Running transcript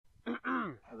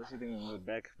was actually thinking we were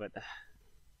back, but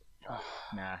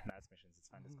nah, it's missions. It's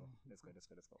fine. Let's go.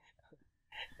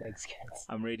 Thanks, cats.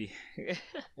 I'm ready.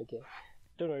 Okay.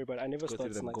 Don't worry about it. I never Go start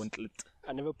through the snacks. gauntlet.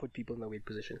 I never put people in a weird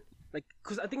position. Like,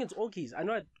 because I think it's all keys. I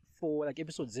know for like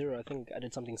episode 0, I think I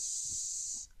did something.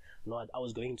 No, I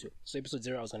was going to. So episode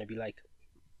 0, I was going to be like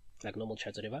normal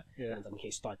chats, whatever. Yeah. And then, okay,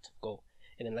 start, go.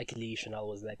 And then luckily Chanel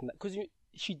was like, because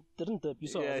she didn't dip. You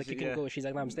saw. Yeah, I was like, you can go. She's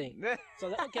like, no, I'm staying. So I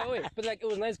was like, okay, wait. But like, it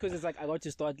was nice because it's like I got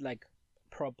to start like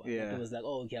proper. Yeah. Like, it was like,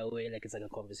 oh, okay, wait. Like it's like a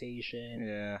conversation.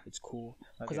 Yeah. It's cool.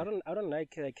 Because Okay. I don't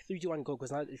like 3, 2, 1, go.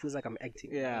 Because now it feels like I'm acting.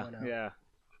 Yeah.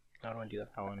 I don't want to do that.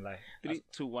 I won't lie. 3,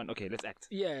 2, 1. Okay, let's act.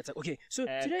 Yeah, it's like, okay, so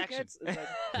And today, action. cats, it's like,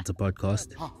 It's a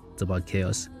podcast. It's about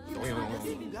chaos.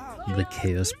 The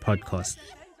Chaos Podcast.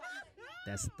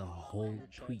 That's the whole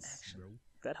tweet, bro.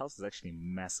 That house is actually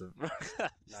massive.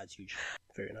 nah, it's huge.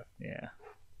 Fair enough. Yeah.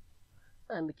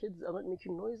 And the kids are not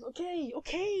making noise. Okay,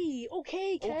 cats.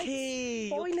 Okay.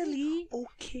 Finally.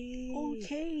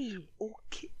 Okay.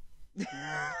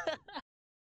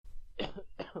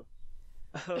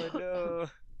 Oh no.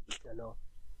 I know.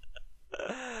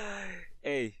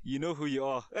 Hey, you know who you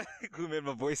are. Who made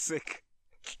my voice sick?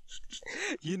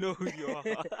 You know who you are.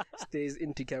 Stays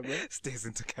into camera. Stays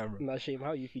into camera. Nah, shame. How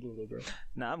are you feeling though, bro?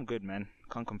 Nah, I'm good, man.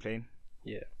 Can't complain.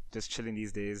 Yeah. Just chilling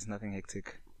these days. Nothing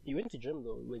hectic. You went to gym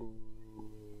though when.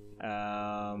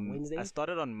 Wednesday? I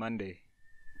started on Monday.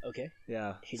 Okay.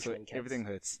 Yeah. Hinge So and cats. everything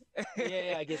hurts.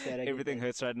 Yeah, I get that. Everything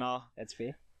hurts right now. That's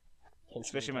fair.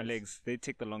 Especially my legs. They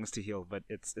take the longest to heal, but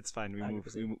it's fine. We move.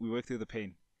 100%. We work through the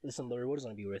pain. Listen, the reward is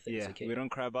gonna be worth it. Yeah. It's okay. We don't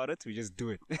cry about it. We just do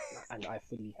it. And I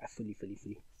fully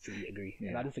agree. Yeah.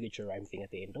 And I didn't forget your rhyme thing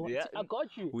at the end. Don't worry. Yeah. I got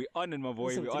you. We on it, my boy.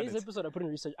 Listen, We on today's it. episode I put in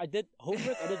research. I did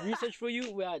homework. I did research for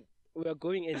you. We are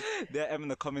going in. There I am in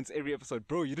the comments every episode.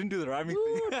 Bro, you didn't do the rhyming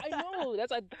Dude, thing. I know.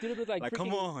 That's I did it with like Come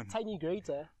freaking on. tiny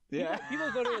greater. Yeah. People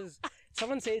thought it was.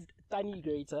 Someone said tiny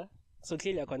greater. So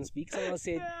clearly I can't speak. Someone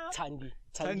said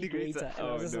Tandy greater. and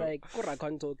I was just no. like, I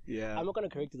can't talk. Yeah. I'm not gonna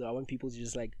correct it though. I want people to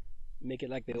just like make it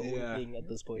like their own thing at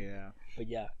this point. Yeah. But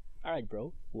yeah. Alright,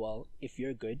 bro. Well, if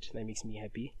you're good, that makes me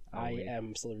happy. I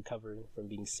am still recovering from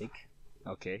being sick.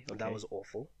 Okay. That was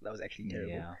awful. That was actually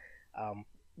terrible. Yeah.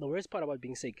 The worst part about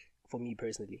being sick for me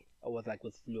personally, or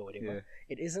with flu or whatever,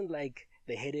 it isn't like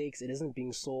the headaches, it isn't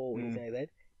being sore or anything like that.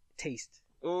 Taste.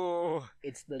 Oh.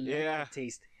 It's the lack of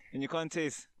taste. And you can't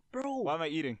taste. Bro. Why am I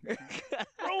eating?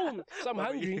 Bro. So I'm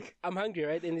hungry. I'm hungry,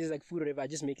 right? And there's like food or whatever. I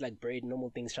just make like bread, normal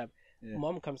things, sharp. Yeah.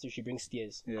 Mom comes through, she brings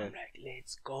steers. Yeah. I'm like,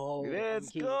 let's go. Let's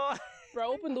Okay. go.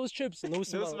 Bro, open those chips. No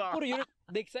smell. smell. Bro,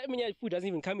 the excitement of food doesn't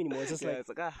even come anymore. It's just like, It's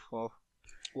like,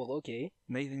 well, okay.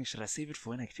 now you think, should I save it for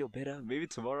when I feel better? Maybe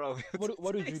tomorrow.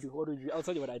 What did you do? I'll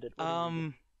tell you what I did.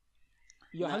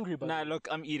 You're hungry, but Nah, look,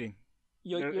 I'm eating.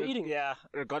 You're eating. Yeah,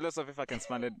 regardless of if I can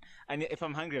smell it. And if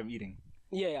I'm hungry, I'm eating.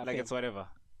 Yeah, Like, fair. it's whatever.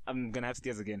 I'm gonna have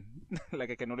steers again. Like,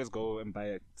 I can always go and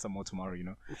buy some more tomorrow, you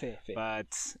know? Fair.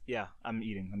 But, yeah, I'm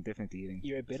eating. I'm definitely eating.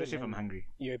 You're a better Especially if man. I'm hungry.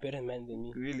 You're a better man than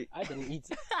me. Really? I didn't eat.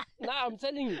 Nah, I'm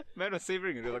telling you. Man was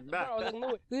savoring it. He was like, Bro, nah. I was like,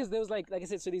 no. There was like I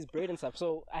said, so there's bread and stuff.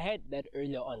 So I had that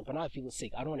earlier on, but now I feel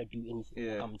sick. I don't want to do anything.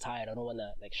 Yeah. Like, I'm tired. I don't want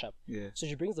to like shop. Yeah. So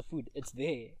she brings the food. It's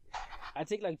there. I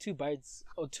take like 2 bites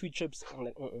or 2 chips. I'm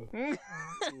like, nah,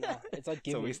 it's not It's a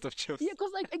giving. waste of chips. Yeah, cause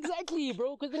like exactly,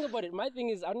 bro. Cause think about it. My thing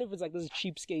is, I don't know if it's like this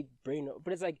cheapskate brain,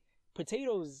 but it's like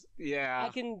potatoes. Yeah. I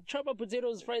can chop up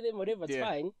potatoes, fry them, whatever. It's Yeah.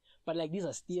 fine. But like these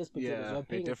are steers potatoes. Yeah, We're they're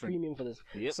paying a different. premium for this.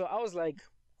 Yep. So I was like,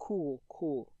 cool.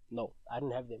 No, I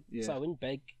didn't have them. Yeah. So I went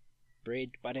back, bread,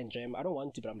 butter and jam. I don't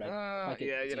want to, but I'm like, fuck it,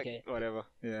 yeah, it's you're okay. like, whatever.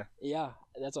 Yeah. Yeah,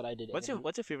 that's what I did. What's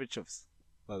your favorite chips,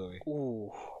 by the way?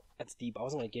 Ooh, that's deep. I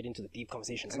wasn't gonna get into the deep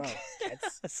conversations now.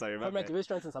 That's Sorry, my from like bad. the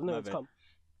restaurants and stuff. No, My it's bad.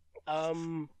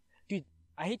 come. Dude,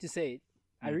 I hate to say it.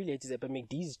 I really hate to say it, but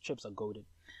McD's chips are goated.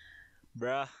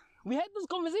 Bruh. We had this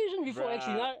conversation before,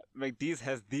 actually. Not, McD's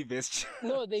has the best chips.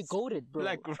 no, they goated, bro.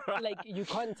 Like, bruh. Like you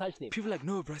can't touch them. People are like,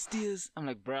 no, bruh, Steers. I'm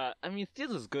like, bruh. I mean, Steers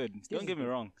is good. Don't get me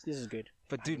wrong. This is good.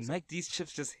 But dude, McD's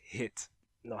chips just hit.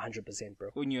 No, 100%, bro.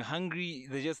 When you're hungry,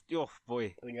 they just,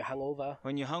 boy. When you're hungover.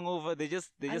 When you're hungover, they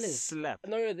just Alice. slap.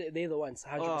 No, they're the ones.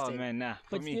 100%. Oh man, nah.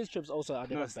 For But me, Steers chips also are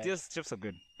no, not bad. Steers chips are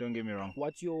good. Don't get me wrong.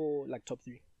 What's your like top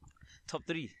 3? Top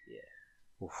 3.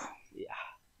 Yeah. Oof. Yeah.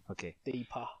 Okay.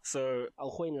 Deipa. So,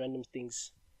 I'll go in random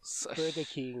things. Burger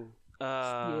King,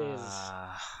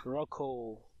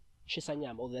 Rocco,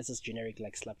 Chisanyam. Oh, that's just generic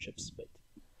like slap chips, but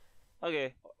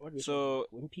okay. what was So,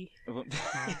 Wimpy? I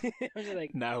was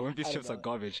like, nah, Wimpy's I don't chips are know.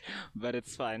 garbage, but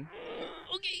it's fine.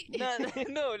 okay.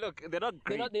 No, look, they're not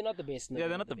great. They're not the best. No, Yeah,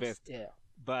 they're not the best. Yeah.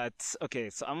 But okay,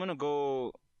 so I'm gonna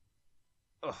go.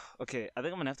 Oh, okay, I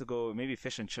think I'm gonna have to go maybe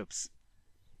fish and chips.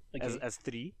 Okay. as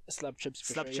three. Slab chips.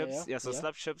 For Slab sure. chips. Yeah, so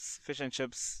slab chips, fish and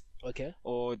chips. Okay.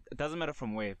 Or it doesn't matter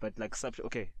from where, but like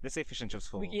okay, let's say fish and chips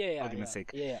for argument's sake.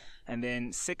 Yeah. And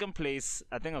then second place,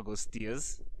 I think I'll go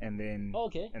Steers, and then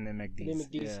Okay. and then McD's. Then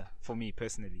McD's. Yeah, for me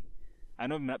personally, I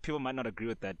know people might not agree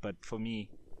with that, but for me,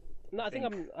 No, I think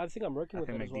I'm working with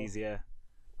that as well. McD's, yeah,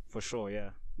 for sure,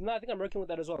 yeah. No, I think I'm working with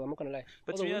that as well. I'm not gonna lie.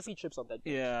 But Although to be honest, chips on that.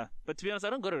 Yeah, but to be honest, I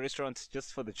don't go to restaurants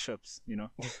just for the chips. You know,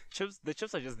 the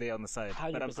chips are just there on the side.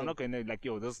 100%. But I'm not going there like,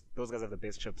 yo, those guys have the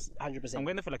best chips. 100%. I'm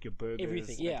going there for like your burgers,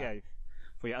 Everything, like, yeah.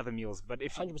 for your other meals. But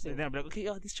if 100%. then I'm like, okay,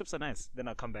 oh, these chips are nice. Then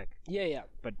I'll come back. Yeah.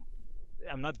 But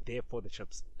I'm not there for the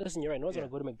chips. Listen, you're right. No one's gonna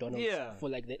go to McDonald's for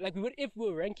like that. Like if we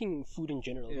were ranking food in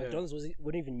general, McDonald's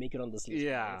wouldn't even make it on this list.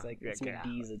 Yeah, It's like it's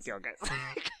McD's. It's guys.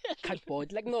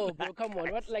 cardboard. Like no, bro, come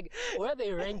on. What are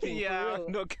they ranking? Yeah, for real?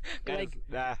 no, guys, like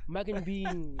nah. Mac and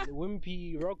Bean,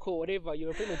 Wimpy, Rocco, whatever.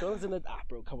 You're putting McDonald's in it.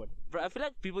 Bro, come on. Bro, I feel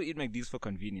like people eat McD's for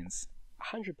convenience.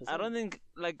 100%. I don't think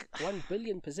like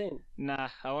 1,000,000,000%. Nah,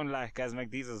 I won't lie, guys.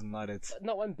 McD's is not it.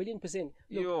 Not 1,000,000,000%.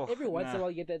 Look, Yo, every once in a nah.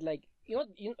 while you get that like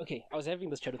okay. I was having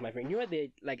this chat with my friend. You know where the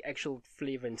like actual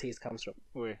flavor and taste comes from?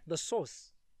 Wait, The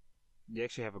sauce. you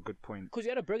actually have a good point. Because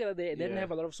you had a burger that they didn't Yeah.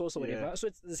 have a lot of sauce or whatever. Yeah. So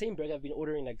it's the same burger I've been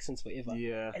ordering like since forever.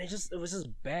 Yeah. And it was just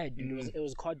bad, dude. It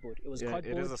was cardboard. It was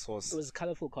cardboard. It is a sauce. It was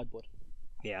colorful cardboard.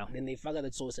 Yeah. Then they figured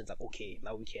that sauce and it's like, okay,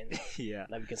 now we can Yeah.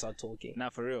 now we can start talking. Nah,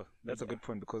 for real. That's a good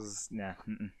point because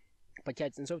But yeah,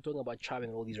 instead of talking about charming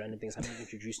and all these random things, I haven't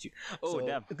introduced you. Oh, So,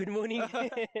 damn. Good morning. Hi,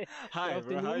 Good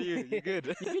bro. How are you? afternoon. You good?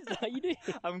 You good? How you doing?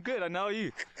 I'm good. And how are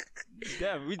you?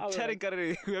 Damn, we All chatting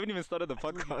already. We haven't even started the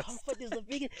podcast. Comfort is the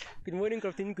biggest. Good morning, good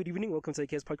afternoon, good evening. Welcome to the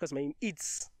Chaos Podcast. My name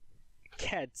is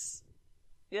Cats.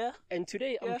 Yeah. And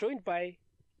today I'm joined by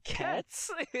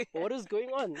Cats. What is going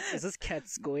on? Is this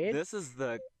Cats going? This is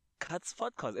the Cuts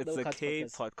podcast. It's No, the Cuts K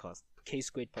podcast. podcast. K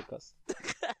Squared Podcast.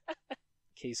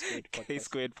 K Squared Podcast. K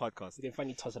squared podcast. You can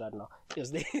finally toss it out now.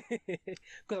 Because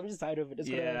I'm just tired of it. It's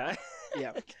Yeah.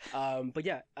 yeah. But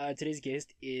yeah, today's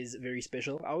guest is very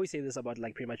special. I always say this about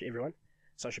like pretty much everyone,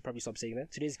 so I should probably stop saying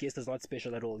that. Today's guest is not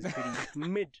special at all. He's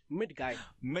pretty mid guy,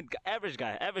 Average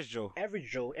guy, average Joe. average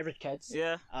Joe, average Cats.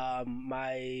 Yeah.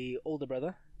 My older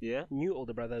brother, Yeah. new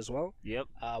older brother as well. Yep.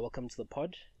 Welcome to the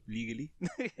pod. Legally.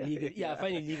 Yeah,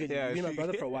 finally legally. Yeah, You've been my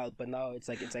brother for a while, but now it's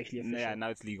actually official. Yeah, now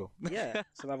it's legal. Yeah.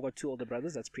 So now I've got two older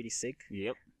brothers. That's pretty sick.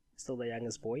 Yep. Still the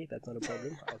youngest boy. That's not a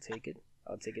problem. I'll take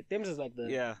it. Them's is like the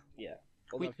Yeah.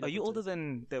 Although I Wait, feel are like you it's older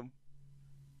than them?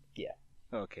 Yeah.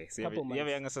 Okay, so Couple you have a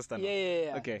months. younger sister now.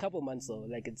 Yeah. Okay. Couple months though.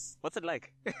 Like it's. What's it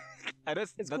like? I know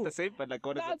it's not cool. the same, but like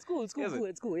what is Nah, it? it's cool. It's cool. Is it?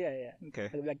 It's cool. Yeah. Okay.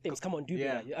 Like things. Come on, dude.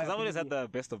 Yeah, because I've always had the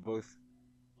best of both.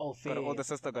 Oh, fair. Got an older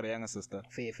sister, got a younger sister.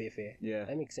 Fair. Yeah.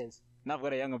 That makes sense. Now I've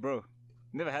got a younger bro.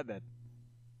 Never had that.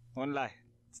 Won't lie.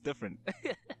 It's different.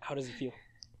 How does it feel?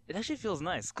 It actually feels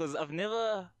nice because I've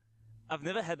never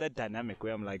had that dynamic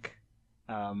where I'm like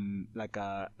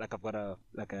I've got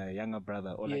a younger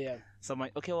brother or like Yeah. someone.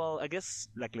 Okay, well I guess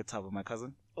like let's have my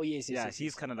cousin. Oh yes. Yeah,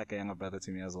 he's kind of like a younger brother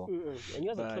to me as well. And you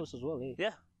guys are But- close as well, eh?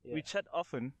 Yeah, Yeah. we chat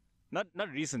often. Not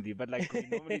recently, but like we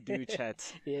normally do chat.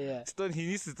 Yeah. Still, he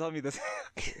needs to tell me this.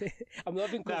 I'm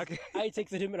laughing because Okay. I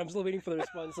texted him and I'm still waiting for the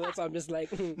response. So that's why I'm just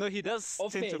like, No, he does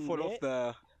tend to Often, fall eh? off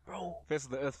the bro. face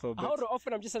of the earth for a bit. How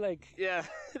often I'm just like, Yeah,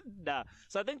 nah.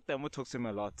 So I think Demo talks to him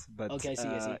a lot, but Okay, I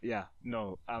see. Yeah,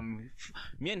 no.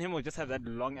 Me and him will just have that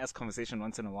long ass conversation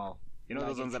once in a while. You know, No, I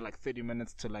those get ones you. are like 30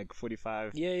 minutes to like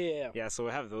 45. yeah. Yeah, so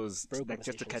we have those Bro like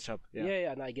just to catch up. conversations.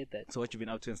 Yeah. No, I get that. So what you've been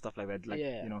up to and stuff like that, like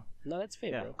Yeah. you know, No, that's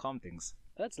fair, yeah, bro. calm things.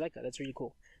 That's like that. That's really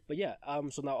cool. But yeah,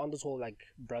 so now on this whole like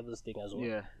brothers thing as well.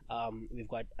 Yeah. We've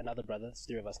got another brother. It's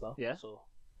three of us now. Yeah. So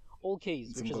all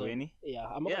K's, which is Mgoweni? yeah.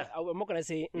 I'm not. Yeah. I'm not gonna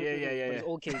say. Yeah. But it's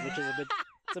all K's, which is a bit.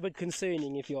 It's a bit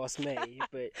concerning if you ask me.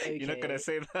 But okay. You're not gonna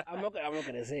say that. I'm not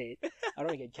gonna say it. I don't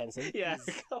wanna get cancelled. Yeah.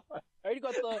 Please. I already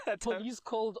got the police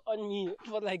called on me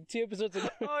for like 2 episodes ago.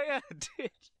 Oh yeah,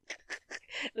 dude.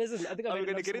 Listen, I think Are I'm we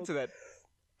gonna get into that?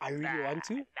 I really want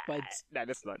to, but Nah,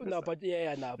 that's not. no, but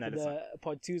yeah, no. Nah, But that's the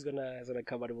part 2 is gonna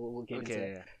come out. We'll get into Okay, that.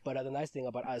 yeah. But the nice thing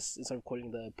about us, instead of calling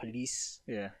the police,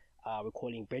 Yeah. we're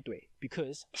calling Bedway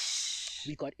because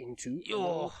we got into a Yo.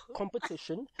 little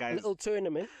competition, a Guys. little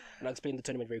tournament, and I'll explain the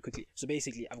tournament very quickly. So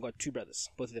basically, I've got two brothers,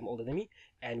 both of them older than me,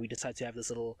 and we decided to have this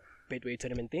little Bedway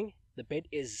tournament thing. The bet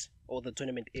is, or the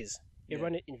tournament is,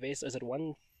 everyone invests, is it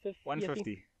 150?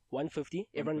 150. 150.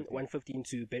 Everyone 150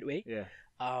 into Betway. Yeah.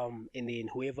 And then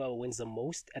whoever wins the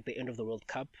most at the end of the World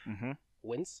Cup Mm-hmm.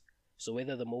 wins. So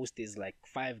whether the most is like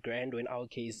 $5,000, or in our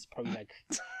case probably like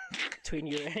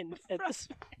 20 rand.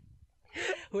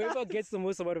 Whoever gets the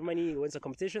most amount of money wins a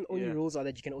competition. Only rules are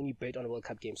that you can only bet on a World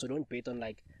Cup game. So don't bet on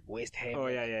like West Ham. Oh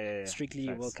yeah. Strictly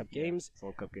Facts. World Cup games.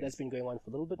 World Cup games. That's been going on for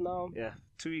a little bit now. Yeah,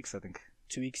 2 weeks I think.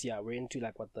 2 weeks, yeah. We're into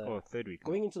like what the... Oh, third week.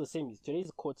 Going into the semis. Today's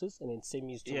quarters and then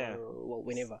semis tomorrow. Well,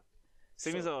 whenever.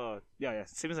 Semis are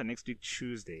semis are next week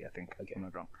Tuesday I think. Okay. If I'm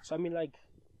not wrong. So I mean like,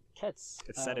 cats.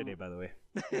 It's Saturday by the way.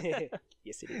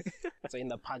 Yes, it is. So in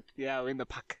the park. Yeah, we're in the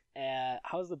pack.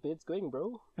 How's the bets going,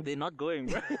 bro? They're not going,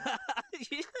 bro.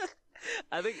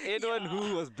 I think anyone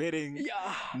who was betting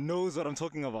knows what I'm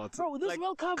talking about. Bro, this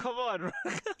World Cup. Come on, bro.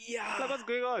 Yeah. Like, what's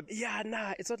going on? Yeah,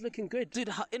 nah, it's not looking good. Dude,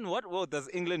 in what world does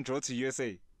England draw to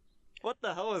USA? What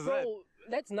the hell was that? Bro,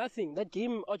 that's nothing. That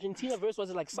game, Argentina versus, was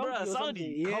it like Saudi Bruh, or Saudi.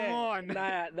 something? Yeah. Come on.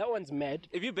 Nah, that one's mad.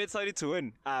 If you bet Saudi to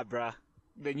win, bruh,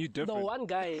 then you different. The one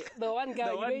guy, The he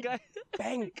one made guy.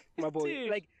 bank, my boy. Dude.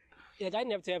 Like, the guy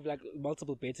didn't have to have like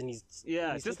multiple bets, and he's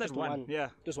Just that one. Yeah.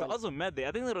 Just But one. also mad there.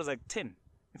 I think it was like 10,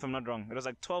 if I'm not wrong. It was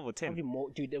like 12 or 10. Probably more,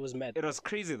 dude. It was mad. It was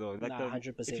crazy though. Like Nah,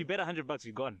 100%. If you bet $100,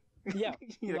 you're gone. Yeah,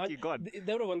 You're gone. They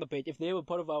would have won the bet if they were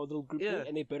part of our little group thing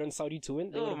and they bet on Saudi to win.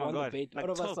 They would Oh have my won god. the bet. Like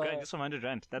All of 12 us grand just from 100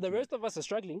 rand. That's the rest of us are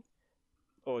struggling.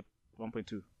 Oh,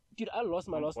 1.2. Dude, I lost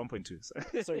my last.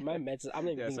 1.2. Sorry, my maths. I'm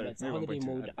not even thinking maths. Maybe Holiday 1.2.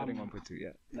 mode. I think 1.2. Yeah.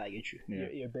 Nah, you're true. Yeah.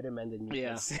 You're a better man than me.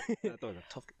 Yeah. Yes. I thought it was a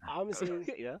tough. I'm saying,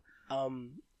 Yeah.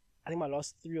 I think my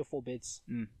last 3 or 4 bets,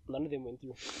 none of them went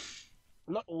through.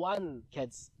 Not one,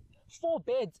 kids. 4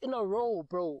 bets in a row,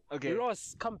 bro. Okay.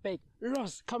 Loss, come back.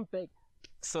 Loss, come back.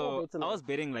 So bets in I a was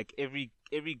betting like every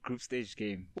group stage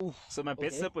game. Oof, So my bet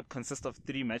okay. slip would consist of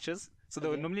 3 matches. So there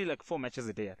were normally like 4 matches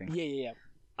a day, I think. Yeah.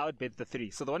 I would bet the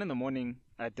 3. So the one in the morning,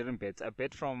 I didn't bet. I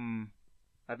bet from,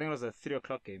 I think it was a 3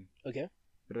 o'clock game. Okay.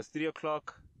 It was 3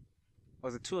 o'clock.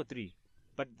 Was it 2 or 3?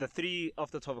 But the 3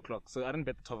 after 12 o'clock. So I didn't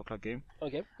bet the 12 o'clock game.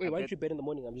 Okay. Wait, why don't you bet in the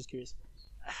morning? I'm just curious.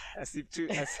 I sleep too.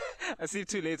 I sleep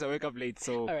too late. I wake up late.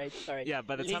 So All right. yeah.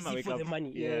 By the time I Lazy wake for up, the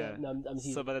money. Yeah. No, I'm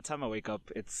seeing. So by the time I wake up,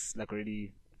 it's like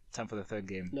already time for the third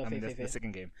game. No, fair. the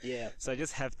second game. Yeah. So I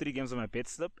just have 3 games on my bet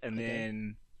slip, and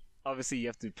then obviously you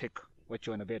have to pick what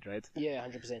you want to bet, right? Yeah,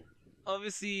 100%.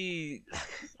 Obviously,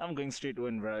 I'm going straight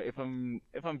win, bro. If I'm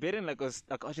betting like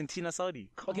Argentina Saudi,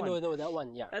 come Okay, on. no, that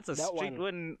one, yeah. That's a that straight one,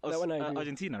 win. that one I agree.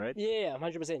 Argentina, right? Yeah,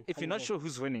 100%. If you're not sure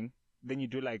who's winning, then you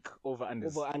do like over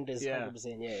unders. Over unders, Yeah.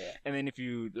 100%. Yeah. And then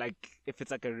if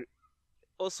it's like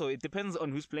also it depends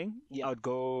on who's playing. Yeah. I would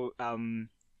go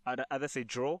I'd either say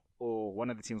draw or one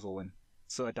of the teams will win.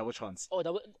 So a double chance. Oh,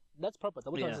 that's proper.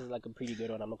 Double chance Yeah. is like a pretty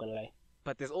good one. I'm not gonna lie.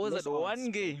 But there's always Less that odds,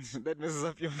 one game that messes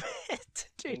up your bet.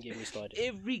 Don't Dude, get me started.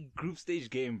 every group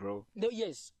stage game, bro. No,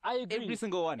 yes, I agree. Every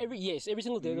single one. Every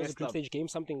single day there's a Messed group up. stage game.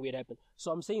 Something weird happened.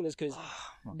 So I'm saying this because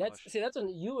my that's gosh. that's when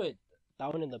you were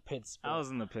down in the pits. Bro. I was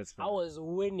in the pits, bro. I was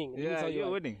winning. Let me Yeah, tell you you're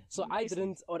what. winning. So I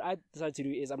didn't. What I decided to do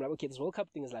is I'm like, okay, this World Cup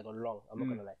thing is like a long. I'm not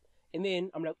gonna lie. And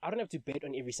then I'm like, I don't have to bet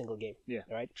on every single game. Yeah,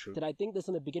 Right? true. Did I think this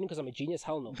in the beginning because I'm a genius?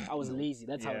 Hell no. I was lazy.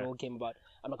 That's how it Yeah. all came about.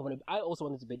 I'm like, I also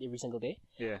wanted to bet every single day.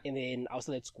 Yeah. And then I was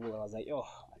still at school and I was like, oh,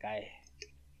 my guy,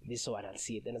 this is so I don't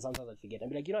see it. And then sometimes I'd forget. I'd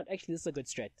be like, you know what? Actually, this is a good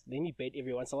strat. Then you bet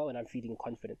every once in a while when I'm feeling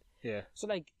confident. Yeah. So,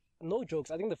 like, no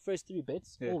jokes. I think the first 3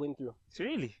 bets all went through.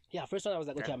 Really? Yeah, first one I was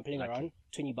like, okay, I'm playing lucky. around.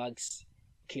 $20.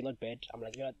 Okay, not bad. I'm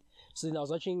like, you know what? So then I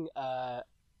was watching,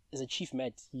 there's a Chief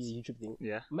Matt, his YouTube thing.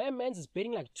 Yeah. My man's is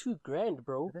betting like $2,000,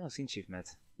 bro. I think I've seen Chief Matt.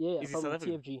 Yeah, Is he from South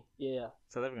African? TFG. Yeah.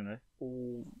 South African, right?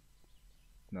 Ooh.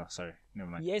 No, sorry. Never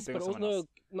mind. Yes, Think but of also someone else.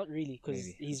 not really, because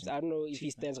Maybe. he's. I don't know if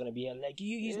his stand's gonna be here. Like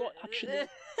he's not actually.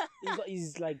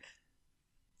 He's like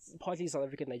partly South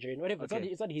African Nigerian. Whatever. Okay.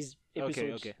 It's not his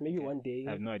episode. Okay. Maybe Okay. one day.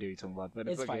 I have no idea what you're talking about, but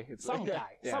It's it's okay. fine. It's Some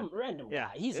guy, Yeah. some random Yeah.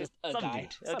 guy. He's just a Some guy.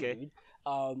 dude. Some Okay.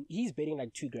 dude. He's betting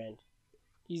like $2,000.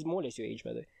 He's more or less your age,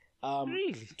 by the way.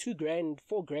 Really? $2,000,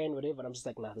 $4,000, whatever. And I'm just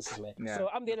like, nah, this is mad. Yeah, So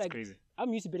I'm there that's like, crazy.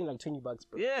 I'm used to betting like $20, bro.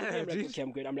 Yeah, I'm like, dude. okay,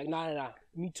 I'm good. I'm like, nah.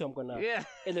 Me too. I'm gonna Yeah.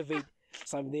 elevate.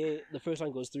 So I'm there. The first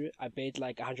one goes through. I bet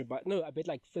like $100. No, I bet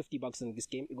like $50 in this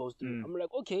game. It goes through. I'm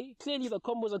like, okay, clearly the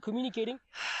combos are communicating.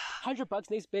 $100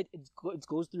 next bet, it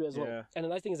goes through as well. Yeah. And the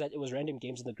nice thing is that it was random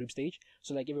games in the group stage.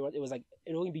 So like everyone, it was like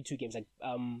it'd only be 2 games, like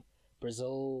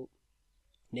Brazil,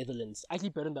 Netherlands. I actually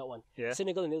bet on that one. Yeah.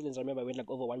 Senegal and Netherlands. I remember I went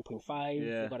like over 1.5.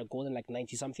 Yeah. We got a goal in like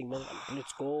 90 something minutes. I'm like,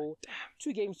 let's go.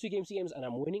 2 games, and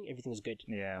I'm winning. Everything is good.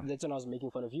 Yeah. That's when I was making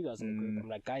fun of you guys in the group. I'm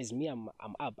like, guys, I'm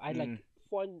up. I had like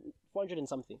 400 and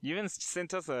something. You even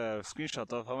sent us a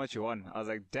screenshot of how much you won. I was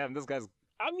like, damn, this guy's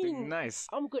I Being mean, nice.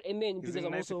 I'm good. And then He's because being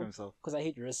I'm nice to also himself. because I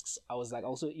hate risks, I was like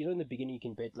also in the beginning you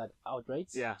can bet like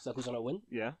outrights. Yeah. So like who's gonna win?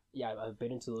 Yeah. Yeah, I've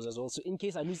bet into those as well. So in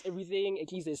case I lose everything,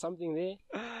 at least there's something there.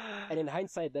 And in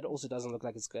hindsight, that also doesn't look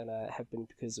like it's gonna happen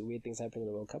because weird things happen in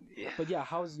the World Cup. Yeah. But yeah,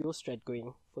 how's your strat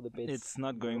going for the bets? It's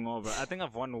not going over. I think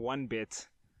I've won one bet.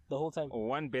 The whole time.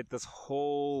 One bet this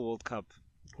whole World Cup.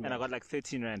 And I got like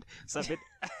 13 rand. So I bet.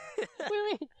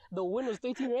 Wait. The win was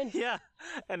 13 rand. Yeah.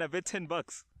 And I bet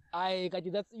 $10. I got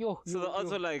you. That's yo. So the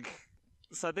odds were like.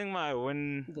 So I think my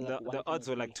win. They're like The odds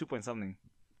were 1.3. like 2 point something.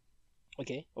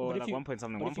 Okay. Or But if like you- 1 point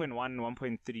something. but if you- 1.1,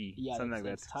 1.3. Yeah, something like that.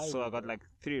 that's tiny, So I got bro. like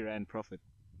 3 rand profit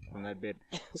from that bet.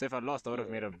 So if I lost, I would have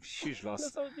made a huge loss.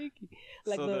 That's what I'm thinking.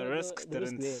 Like so the risk the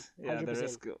risk didn't. there, Yeah, the 100%.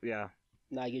 risk. Yeah.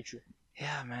 Nah, I get you.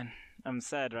 Yeah, man. I'm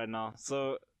sad right now.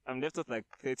 So I'm left with like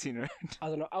 13 rand. I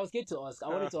don't know. I was scared to ask. I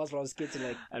wanted to ask, but I was scared to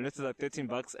like. I'm left with like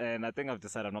 $13, and I think I've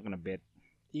decided I'm not gonna bet.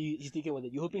 You thinking with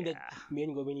it? You're hoping Yeah. that me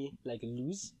and Gobini like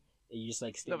lose, and you just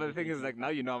like stay. No, but the thing is, like, now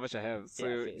you know how much I have. So,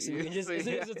 Yeah, okay. So you can just, so, as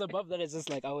soon yeah. as it's above that, it's just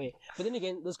like, oh wait. But then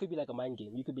again, this could be like a mind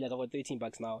game. You could be like, I want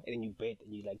 $13 now, and then you bet,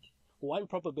 and you like one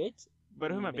proper bet.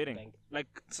 But who am I make betting? bank. Like,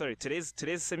 sorry, today's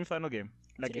semi-final game.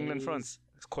 Like Today's- England France.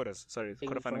 It's quarters. Sorry, it's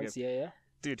England, quarterfinal France, game. yeah.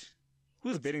 Dude,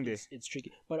 who's betting there? It's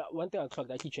tricky. But one thing I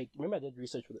clocked, I actually checked. Remember, I did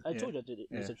research for this. I Yeah. told you I did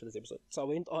Yeah. research for this episode. So I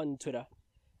went on Twitter.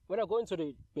 When I go on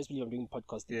Twitter, best believe I'm doing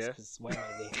podcast things Yeah. because why am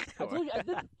I there? I told you I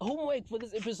did homework for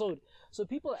this episode. So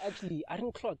people actually, I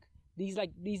didn't clock these.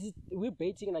 We're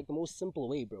baiting in like the most simple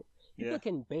way, bro. People Yeah.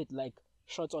 can bet like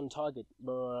shots on target,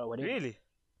 bro, whatever. Really?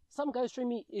 Some guy stream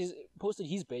me posted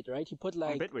his bet, right? He put On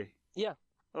like Betway? yeah.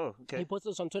 Oh, He okay.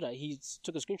 posted this on Twitter. He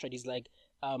took a screenshot. He's like,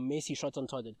 Messi shots on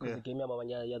target because Yeah. the game the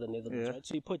Netherlands, Yeah. right?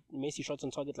 So he put Messi shots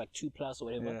on target like 2+ or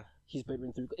whatever. Yeah. He's bet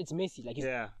went through. It's Messi, like he's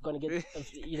Yeah. gonna get,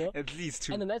 At least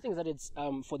 2. And the nice thing is that it's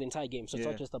for the entire game, so it's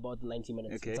Yeah. not just about the 90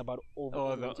 minutes. Okay. It's about over. Oh,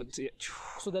 over 90. the.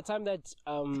 So the time that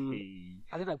Hey.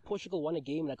 I think like Portugal won a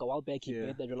game like a while back, he Yeah.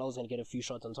 bet that Ronaldo's gonna get a few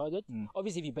shots on target.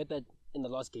 Obviously, if you bet that in the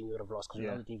last game, you would have lost because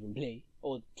Yeah. Ronaldo didn't even play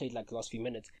or played like the last few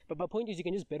minutes. But my point is, you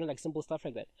can just bet on like simple stuff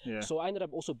like that. Yeah. So I ended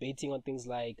up also betting on things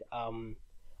like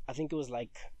I think it was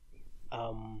like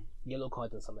yellow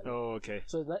cards and something. Like that. Oh, okay.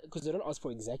 So because they don't ask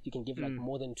for exact, you can give like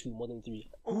more than 2, more than 3.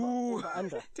 Ooh. Over,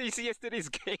 under. Did you see yesterday's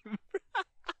game?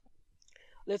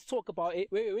 Let's talk about it.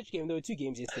 Wait, which game? There were 2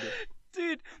 games yesterday.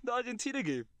 Dude, the Argentina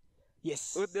game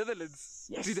Yes. with Netherlands.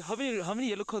 Yes. Dude, how many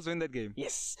yellow cards were in that game?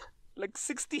 Yes. Like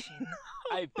 16.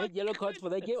 I bet yellow cards for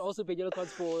that game. I also bet yellow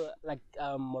cards for like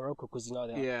Morocco because you know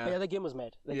they are. Yeah. But yeah, that game was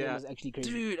mad. That game was actually crazy.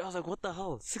 Dude, I was like, what the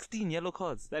hell? 16 yellow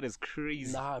cards. That is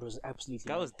crazy. Nah, it was absolutely.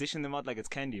 Guy mad. was dishing them out like it's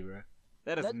candy, bro.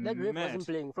 That is That ref mad. wasn't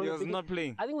playing. From He the was beginning- not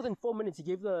playing. I think within 4 minutes he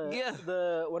gave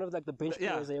the one of like the bench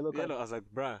Yeah, players a yellow card. yellow. I was like,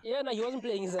 bruh. Yeah, no, he wasn't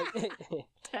playing. He's like,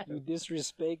 you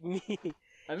disrespect me. I think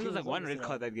there's was like one honest red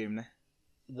card that game, ne?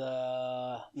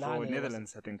 For For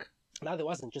Netherlands, I think. No, there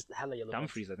wasn't. Just hella yellow. cards.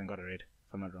 Dumfries, I think, got a red,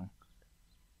 if I'm not wrong.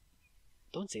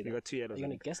 Don't say They that. got 2 yellows. You're I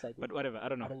gonna think. guess like. But whatever, I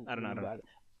don't know. I don't know. remember either.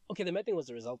 Okay, the main thing was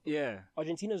the result. Yeah,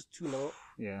 Argentina's 2-0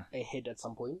 yeah. ahead at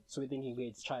some point, so we're thinking, okay,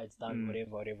 it's try, it's done,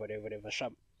 whatever.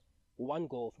 Sharp. One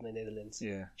goal from the Netherlands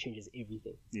Yeah. changes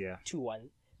everything. Yeah. 2-1.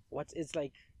 It's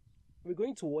like we're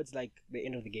going towards like the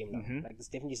end of the game now. Like it's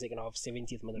definitely second half,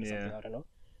 70th minute or something. Yeah. I don't know.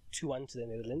 2-1 to the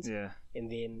Netherlands. Yeah.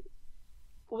 And then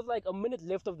with like a minute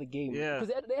left of the game. Yeah.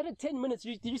 Because they had 10 minutes.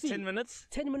 Did you see? 10 minutes?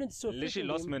 10 minutes to a Literally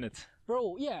freaking last game. minute.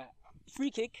 Bro, yeah. Free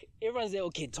kick. Everyone's there.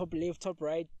 Okay, top left, top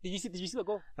right. Did you see the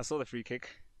goal? I saw the free kick.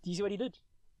 Did you see what he did?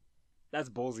 That's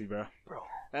ballsy, bro. Bro.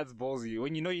 That's ballsy.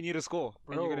 When you know you need a score,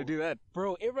 and you're Bro. gonna do that.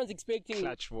 Bro, everyone's expecting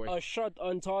Clutch, boy. a shot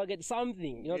on target,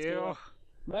 something. You know what's going Yeah. on?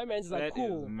 My man's like, That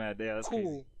cool. is mad. Yeah, that's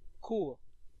Cool.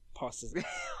 Passes.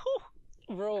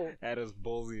 Bro. That is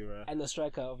ballsy, bro. And the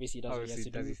striker obviously does what he has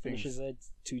Obviously to does do. his Finishes it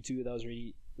 2-2. That was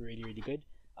really, really, really good.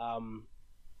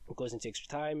 Goes into extra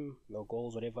time, no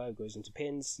goals, whatever. Goes into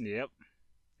pens. Yep,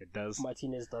 it does.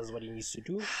 Martinez does what he needs to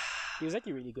do. He was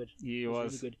actually really good. He really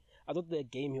was. good. I thought the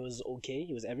game he was okay.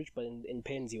 He was average, but in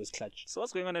pens he was clutch. So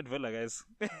what's going on at Villa, guys?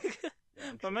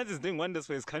 My man is doing wonders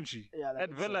for his country. Yeah,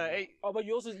 At Villa, hey, Oh, but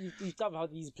you also you discover how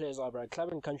these players are, bro.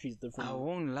 Club and country is different. I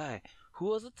won't lie. Who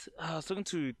was it? I was talking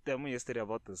to them yesterday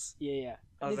about this. Yeah.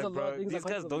 I was There's like, a lot of bro, things these that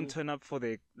guys come don't to- turn up for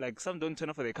their, like, some don't turn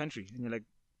up for their country. And you're like,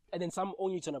 And then some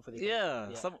only turn up for the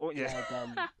yeah, some, yeah.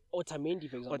 Like Otamendi,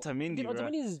 for example. Otamendi, Dude, bro.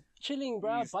 Otamendi is chilling,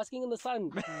 bro, He's- basking in the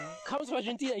sun. Comes to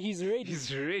Argentina, he's ready.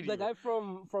 He's ready. The guy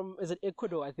from is it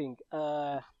Ecuador? I think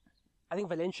think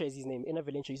Valencia is his name. Inner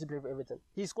Valencia. He used to play for Everton.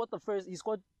 He scored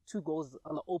 2 goals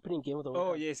on the opening game of the World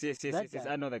Oh Cup. yes.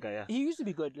 I know that guy. Yeah. He used to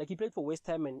be good. Like he played for West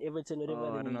Ham and Everton, whatever. Oh,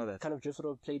 and I then didn't know he that. kind of just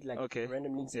sort of played like Okay.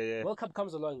 random leagues. Yeah. World Cup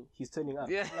comes along, he's turning up.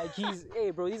 Yeah. Like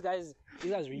hey bro, these guys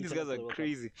really. These guys are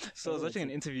crazy. So I was watching an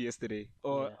interview yesterday,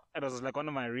 or it was like one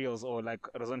of my reels, or like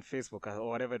it was on Facebook or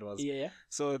whatever it was. Yeah.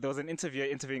 So there was an interviewer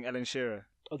interviewing Alan Shearer.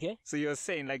 Okay. So you were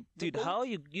saying, like, dude, how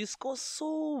you score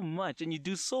so much and you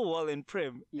do so well in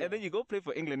Prem, and then you go play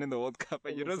for England in the World Cup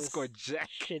and you don't score jack.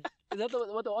 Shit. Is that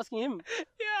what they're asking him?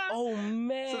 Yeah. Oh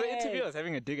man. So the interviewer was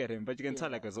having a dig at him, but you can tell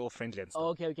like it was all friendly and stuff. Oh,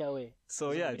 okay, wait.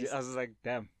 So yeah, I was like,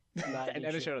 damn. Nah, and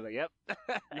Alan Shearer was like, yep.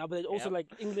 Nah, but also like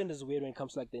England is weird when it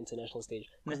comes to like the international stage,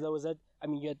 because there was that. I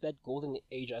mean, you had that golden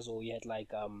age as well. You had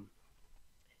like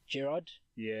Gerrard,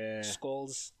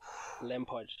 Scholes,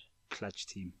 Lampard, clutch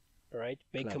team. Right,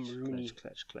 Beckham, Rooney.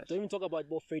 Clutch. Don't even talk about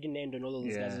both Ferdinand and all of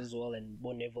those guys as well, and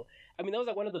Bon Neville. I mean, that was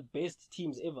like one of the best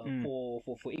teams ever for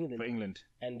England. For England,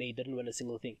 and they didn't win a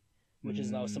single thing, which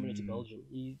is now similar to Belgium.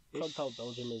 You can't tell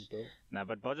Belgium is, bro. Nah,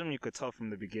 but Belgium you could tell from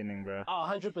the beginning, bro. Oh,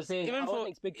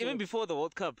 100%. Even before the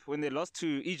World Cup, when they lost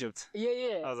to Egypt.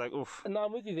 Yeah. I was like, oof. No,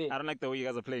 I'm with you there. I don't like the way you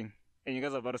guys are playing. And you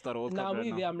guys are about to start a World Cup. I'm with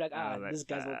you there. I'm like, like, this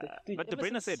guy's not there. But De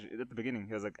Bruyne said at the beginning,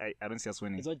 he was like, I don't see us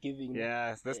winning. It's not giving.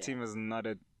 Yeah, this team is not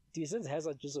a... Dude, since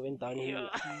Hazard just went down here.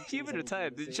 He even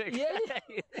retired, did you check? Yeah.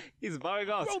 He's bowing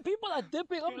out. Bro, people are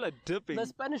dipping. The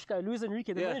Spanish guy, Luis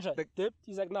Enrique, the manager, dipped.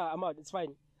 He's like, nah, I'm out. It's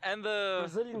fine. And the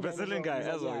Brazilian guy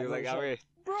as well. He's like, away.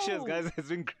 Cheers, guys. It's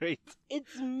been great.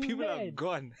 It's people mad. are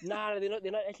gone. Nah, they're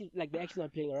not actually, like, they're actually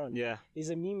not playing around. Yeah. There's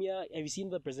a meme here. Have you seen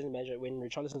the Brazilian manager when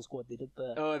Richarlison scored? They did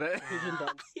the pigeon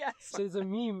dance. Yes. So there's a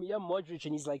meme, Modric,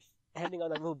 and he's like handing out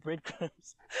like little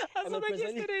breadcrumbs. I saw that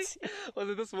yesterday. Was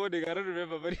it this morning? I don't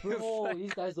remember, but he was like,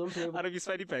 these guys don't play. Out of his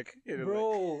fanny pack.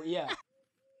 Bro, yeah.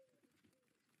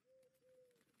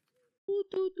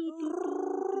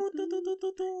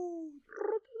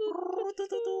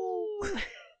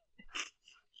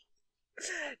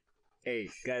 Hey,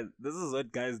 guys, this is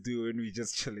what guys do when we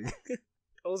just chilling.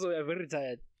 Also, we are very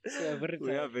tired.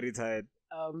 We are very tired.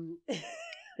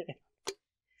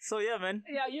 So yeah, man.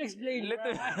 Yeah, you explain.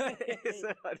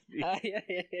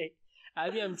 I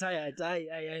mean, I'm tired.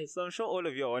 So I'm sure all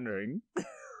of you are wondering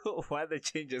why the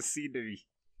change of scenery.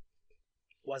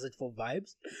 Was it for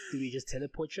vibes? Did we just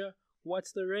teleport you?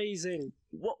 What's the reason?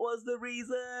 What was the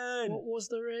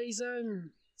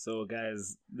reason? So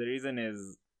guys, the reason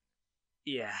is,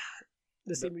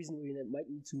 the same reason we might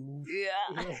need to move.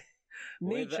 Yeah.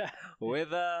 Nature.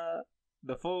 Whether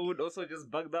the phone also just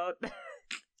bugged out.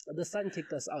 The sun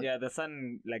kicked us out. Yeah, the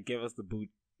sun like gave us the boot.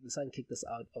 The sun kicked us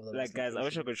out of the like guys, I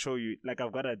wish I could show you. Like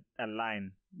I've got a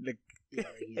line. Like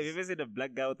have you ever seen a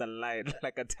black guy with a line?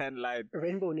 Like a tan line.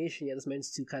 Rainbow Nation, this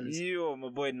man's 2 colors. Yo, my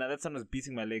boy, now that sun was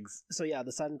beating my legs. So yeah,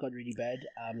 the sun got really bad.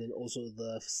 Then also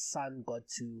the sun got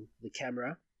to the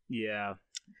camera. Yeah.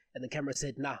 And the camera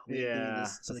said, nah, we're doing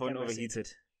this. So the phone overheated.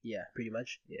 Yeah, pretty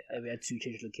much. Yeah. And we had to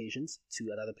change locations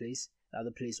to another place. The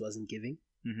other place wasn't giving.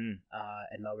 Mm-hmm.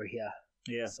 And now we're here.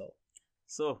 Yeah.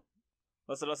 So,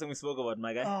 what's the last thing we spoke about,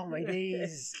 my guy? Oh, my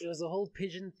days. It was a whole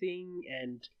pigeon thing,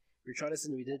 and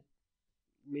Richarlison, we did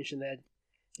mention that.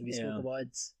 And we spoke about...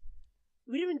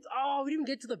 We didn't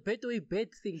get to the Betway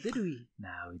bet thing, did we?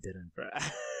 Nah, we didn't, bro.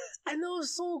 I know, it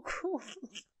was so cool.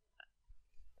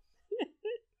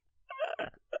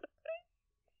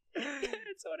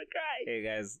 I want to cry. Hey,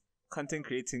 guys, content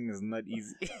creating is not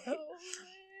easy.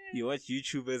 You watch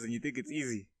YouTubers and you think it's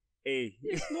easy. Hey,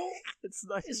 no, it's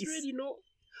not. It's easy. really no.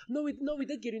 We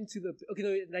did get into the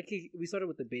we started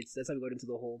with the baits. That's how we got into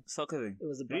the whole soccer thing. It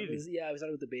was the really? Yeah, we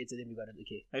started with the baits and then we got it.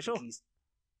 Okay, are you sure?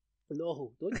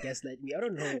 No, don't gaslight me. I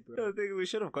don't know, bro. I think we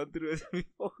should have gone through it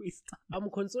before we started. I'm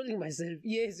consoling myself.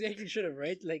 Yes, we actually should have,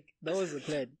 right? Like that was the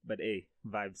plan. But hey,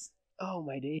 vibes. Oh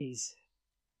my days.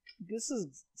 This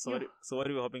is so. What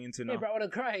are we hopping into now? Hey, bro, I want to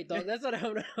cry, dog. That's what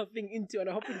I'm hopping into. And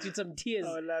I'm hopping into some tears.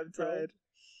 Oh, I'm tired.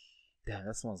 Damn,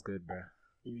 that smells good, bro.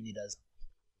 It really does.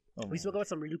 Oh, we spoke about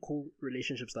some really cool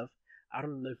relationship stuff. I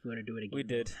don't know if we're gonna do it again. We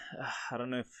did. I don't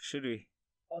know if should we.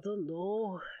 I don't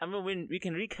know. I mean, we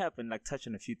can recap and like touch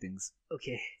on a few things.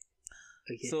 Okay.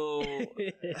 So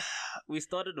we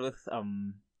started with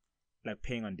like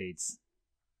paying on dates.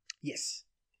 Yes.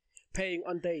 Paying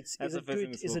on dates. Is it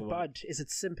good? Is it bad? Is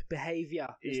it simp behavior?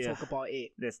 Let's talk about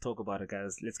it. Let's talk about it,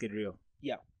 guys. Let's get real.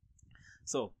 Yeah.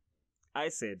 So, I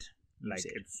said,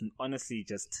 it's honestly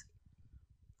just...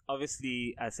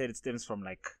 Obviously, I said it stems from,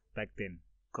 like, back then.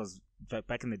 Because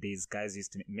back in the days,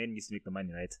 men used to make the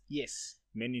money, right? Yes.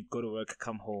 Men would go to work,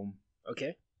 come home.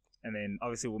 Okay. And then,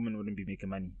 obviously, women wouldn't be making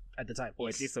money. At the time. Or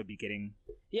at least they'd be getting...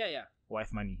 Yeah. wife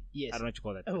money. Yes. I don't know what you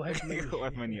call that. Oh, wife money.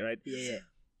 Wife money, right? Yeah.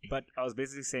 But I was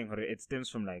basically saying it stems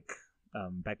from like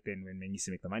back then when men used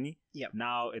to make the money. Yeah.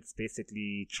 Now it's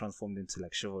basically transformed into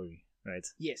like chivalry, right?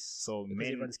 Yes. So because men,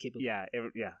 everyone's capable. yeah,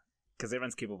 because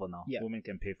everyone's capable now. Yeah. Women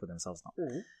can pay for themselves now.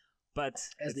 Mhm. But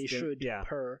As they should. Yeah.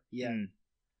 Yeah.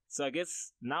 So I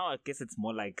guess it's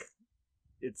more like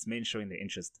it's men showing the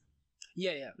interest.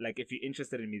 Yeah. Like if you're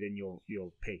interested in me, then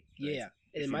you'll pay. Right? Yeah.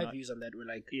 And If my you're not- views on that were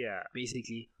like, Yeah.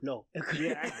 basically, no.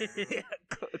 Yeah.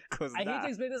 Cause I hate to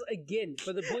explain this again,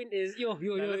 but the point is, yo.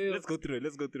 Let's go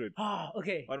through it. Ah,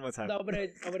 okay. One more time. No, I'm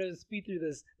gonna speed through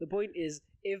this. The point is,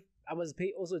 if I must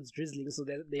pay, also it's drizzling, so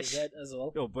there's that as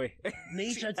well. Oh boy.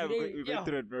 Nature today, We're going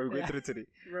through it, bro. We're going through it today.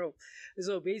 bro.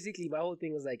 So basically, my whole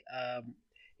thing was like,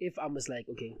 if I was like,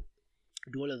 okay,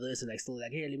 do all of this and like still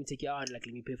like, hey, let me take you out, like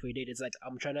let me pay for your date. It's like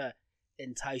I'm trying to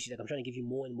entice you, like I'm trying to give you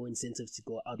more and more incentives to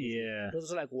go out. With you. Yeah. But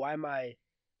also like, why am I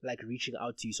like reaching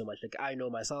out to you so much? Like I know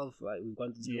myself, like we've gone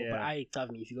to this before, but I tell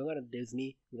me if you're gonna date with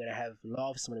me, we're gonna have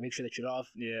laughs. I'm gonna make sure that you laugh.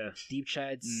 Yeah. Deep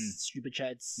chats, stupid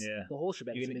chats, Yeah. the whole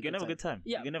shebang. You're gonna have a good time.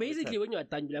 Yeah, You're gonna have a good basically time. when you're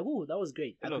done, you're like, oh, that was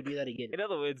great. I Look, could do that again. In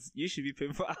other words, you should be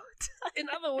paying for out. In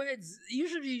other words, you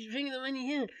should be bringing the money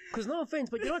here. Because no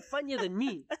offense, but you're not funnier than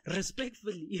me.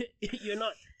 Respectfully, you're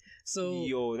not. So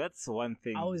Yo, that's one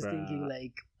thing. I was bruh. thinking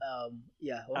like,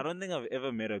 yeah. I don't think I've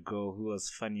ever met a girl who was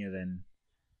funnier than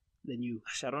you.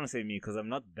 I don't want to say me because I'm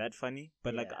not that funny,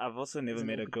 but like I've also never It's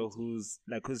met a an girl who's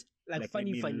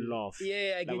funny, made me laugh.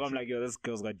 Yeah, I get Like I'm you. like, yo, this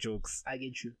girl's got jokes. I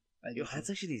get you. Yo, that's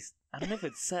actually, I don't know if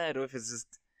it's sad or if it's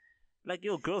just like,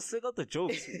 yo, girls, still got the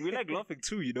jokes. We like laughing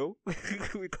too, you know.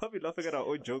 We can't be laughing at our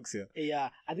own jokes here. Yeah,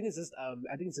 I think it's just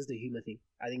the humor thing.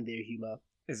 I think their humor,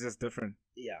 It's just different.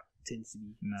 yeah, tends to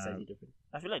be Nah. slightly different.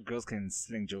 I feel like girls can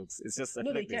sling jokes. It's just I No,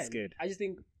 feel they like they're can. scared. I just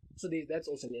think so. That's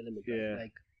also an element. Yeah. Right?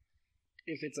 Like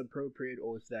if it's appropriate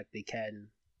or if like they can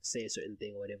say a certain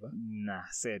thing or whatever. Nah,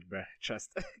 said, bruh.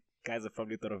 Trust. Guys have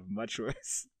probably thought of much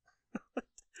worse.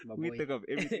 My We boy. think of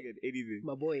everything and anything.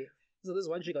 My boy. So this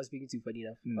one chick I was speaking to, funny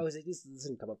enough. Mm. I was like, this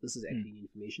doesn't come up. This is actually new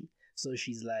information. So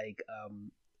she's like,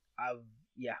 I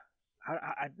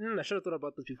should have thought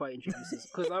about this before I introduced this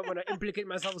because I want to implicate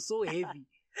myself so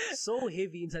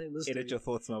heavy in telling this story. Edit your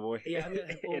thoughts, my boy. Yeah, I mean,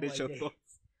 like, oh Edit my your day. thoughts.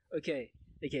 Okay.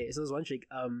 So this one chick,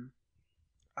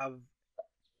 I've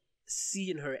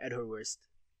seen her at her worst.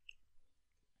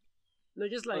 No,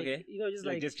 just like Okay. just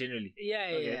like just generally.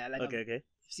 yeah. Like Okay.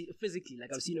 physically, like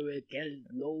I've seen her with girl,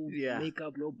 no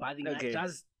makeup, no bathing, Okay. like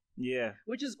just Yeah.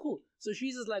 which is cool. So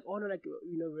she's just like, oh no, like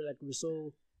we're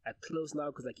so like close now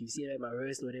because like you see her at my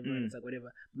worst, whatever. And it's like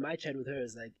whatever. My chat with her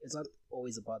is like it's not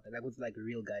always about that. Like with like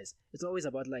real guys, it's always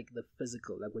about like the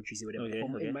physical, like what you see, whatever.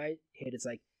 Okay. In my head, it's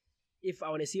like if I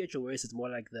want to see at your worst, it's more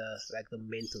like the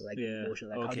mental, like the emotion,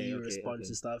 like how do you respond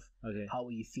to stuff? Okay. How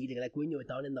are you feeling? Like when you're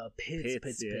down in the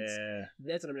pits. Yeah.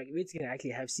 That's what I'm like. Wait, can I actually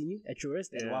have seen you at your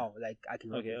worst? And Yeah. wow, like I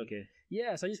can. Okay.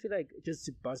 Yeah, so I just feel like just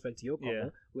to bounce back to your comment, Yeah.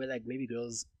 where like maybe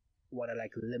girls want to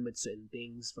like limit certain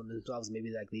things from themselves.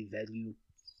 Maybe like they value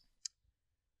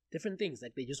different things.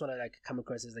 Like they just want to like come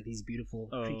across as like these beautiful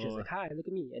creatures. Like, hi, look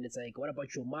at me. And it's like, what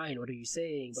about your mind? What are you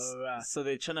saying? Blah, blah, blah. So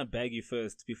they're trying to bag you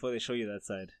first before they show you that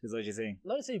side. Is what you're saying?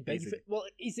 Not necessarily beg you. Basically. Well,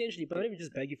 essentially, but not even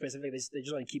just beg you first. I think they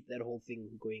just want to keep that whole thing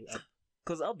going up.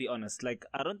 Because I'll be honest, like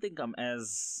I don't think I'm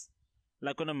as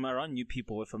like when I'm around new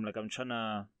people. If I'm like I'm trying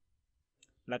to,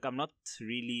 like I'm not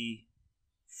really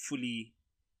fully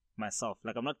myself.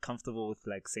 Like I'm not comfortable with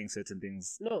like saying certain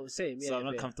things. No, same. Yeah, So I'm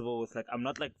not fair. comfortable with like I'm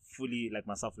not like fully like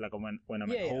myself. Like when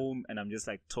I'm at home and I'm just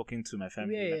like talking to my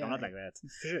family. I'm not like that.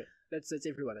 For sure. That's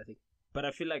everyone, I think. But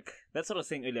I feel like that's what I was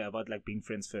saying earlier about like being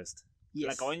friends first. Yes.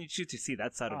 Like I want you to see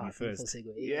that side of me beautiful first.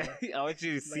 segue. Yeah, I want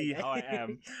you to see Like- how I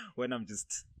am when I'm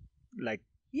just like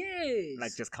Yes.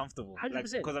 like just comfortable.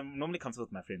 100%. Because I'm normally comfortable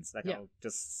with my friends. Like Yeah. I'll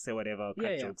just say whatever,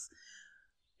 crack Yeah. jokes.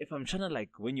 If I'm trying to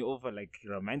like win you over like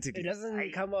romantically, It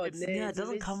doesn't come out. it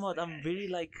doesn't come out. I'm very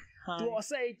like, huh, Do I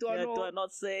say? Do I yeah, know? do I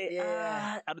not say?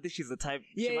 Yeah. I don't think she's the type.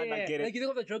 Yeah, She might not get it. Like you think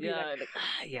of the joke, you're Yeah, like, like,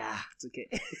 yeah, it's okay.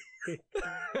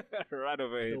 right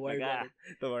over it. Don't worry Like, about it.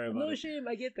 Don't worry about No it. shame,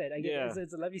 I get that. I get Yeah. that.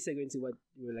 It's a lovely segue into what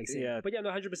you were like saying. Yeah. But yeah, no,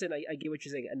 100%. I get what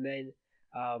you're saying. And then,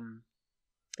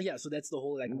 yeah. So that's the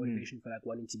whole like motivation for like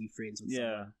wanting to be friends with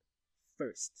someone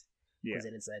first. Yeah. Because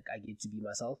then it's like I get to be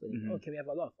myself, and Mhm. okay, we have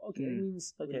a laugh. Okay, that Mm.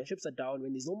 means when the Okay. chips are down,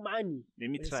 when there's no money, Let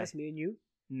me when it's try. just me and you,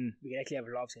 Mm. we can actually have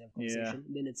laughs and have Yeah.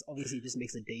 conversation. Then it's obviously it just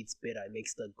makes the dates better. It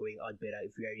makes the going out better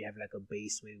if we already have like a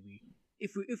base where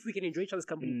if we can enjoy each other's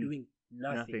company doing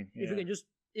nothing.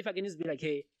 If I can just be like,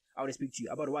 hey, I want to speak to you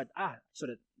about what? So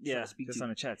that Yeah, speak just to you.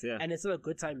 on a chat. Yeah. And it's still a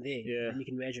good time there. Yeah. And you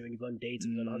can imagine when you go on dates,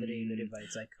 when you go on holiday, whatever.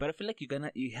 It's like But I feel like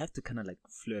you have to kind of like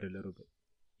flirt a little bit.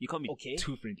 You can't be Okay.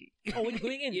 too friendly. Oh, when you're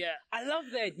going in. Yeah. I love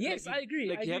that. Yes, Like, I agree.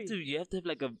 Like I you agree. have to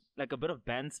have like a bit of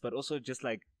bands, but also just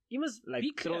like You must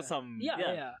be throw clear. some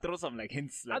Yeah. throw some like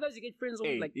hints. Like, Otherwise, you get friends on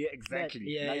hey, like yeah, exactly. that.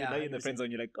 Yeah, now you're in the 100%. friend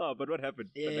zone. You're like, oh, but what happened?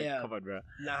 But, like, Yeah. come on, bro.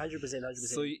 Nah, 100%, 100%.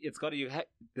 So it's got to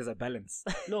there's a balance.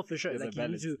 No, for sure. There's Like a you need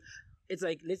balance. to. It's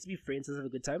like let's be friends, let's have a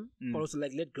good time, but also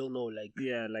like let girl know like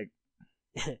Yeah, like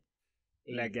hey,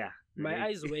 yeah. my Like-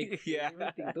 eyes wake. Yeah.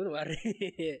 Everything. Don't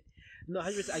worry. No,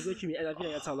 100%. I get what you mean, and I feel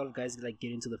like that's how a lot of guys like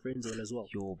get into the friend zone as well.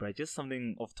 Yo, bro, just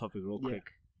something off topic real Yeah. quick.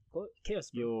 Go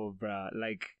chaos. Bro. Yo, bro,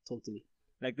 like Talk to me.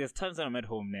 there's times when I'm at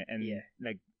home and Yeah.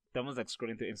 like someone's like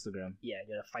scrolling through Instagram Yeah,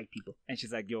 you're gonna fight people. and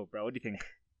she's like, yo, bro, what do you think?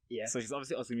 Yeah. So she's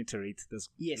obviously asking me to rate this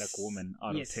Yes. like woman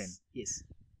out yes. of 10. Yes.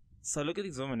 So I look at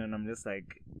this woman and I'm just like,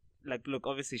 look,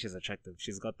 obviously she's attractive.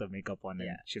 She's got the makeup on and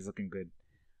Yeah. she's looking good.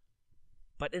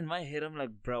 But in my head, I'm like,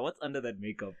 bro, what's under that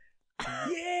makeup?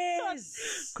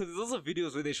 Yes. Because there's also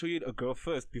videos where they show you a girl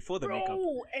first before the makeup.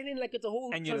 Bro, and then like it's a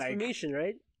whole And you're like, transformation,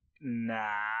 right? Nah,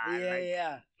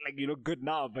 Yeah, like you look good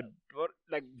now, but what,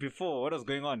 like before, what was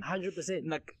going on? 100%.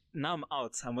 Like now I'm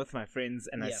out, I'm with my friends,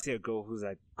 and I Yeah. see a girl who's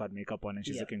like got makeup on and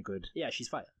she's Yeah. looking good. Yeah, she's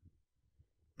fine.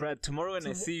 But tomorrow when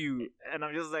I see you, and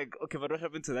I'm just like, okay, but what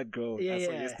happened to that girl I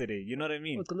saw Yeah. yesterday? You know what I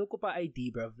mean? No copa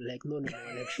ID, bro. Like no, like,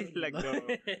 surely Like, not. no.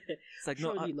 It's like,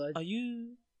 no, Surely not.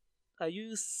 are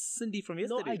you Cindy from No,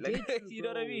 yesterday? I Like, get you, you know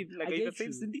what I bro. mean? Like, I are you get the same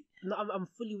you. Cindy? No, I'm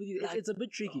fully with you. Like, It's a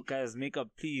bit tricky. Oh, guys, makeup,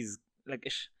 please. Like,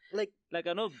 Like,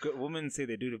 I know women say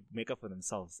they do the makeup for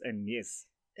themselves, and yes,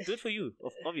 do it for you,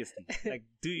 obviously. Like,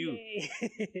 do you?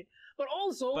 yay. But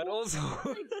also,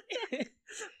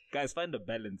 guys, find a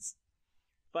balance.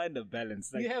 Find a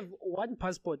balance. Like, you have one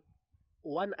passport,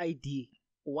 one ID,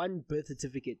 one birth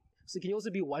certificate. So can you also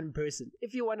be one person?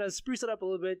 If you want to spruce it up a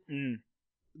little bit,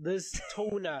 this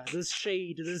toner, this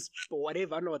shade, this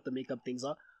whatever, I don't know what the makeup things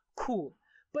are, cool.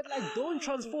 But like, don't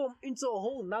transform into a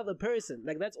whole nother person.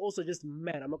 Like, that's also just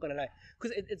mad. I'm not gonna lie,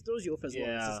 because it throws you off as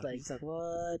well. It's just like,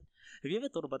 what? Have you ever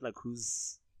thought about like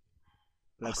who's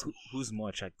more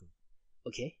attractive,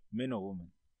 okay, men or women?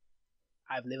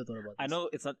 I've never thought about this. I know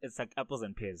it's not. It's like apples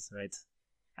and pears, right?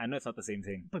 I know it's not the same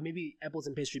thing. But maybe apples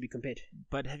and pears should be compared.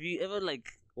 But have you ever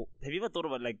thought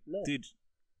about like, No. dude,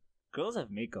 girls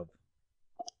have makeup,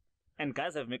 and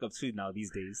guys have makeup too now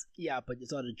these days. Yeah, but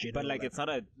it's not a general. But like, it's not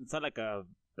like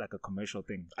a commercial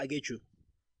thing. I get you.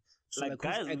 So Like, who's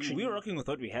guys, actually- we're rocking with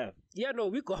what we have. Yeah, no,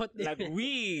 we got Like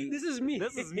we, This is me.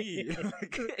 This is me.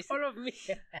 All of me.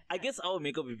 I guess our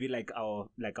makeup would be like our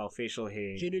facial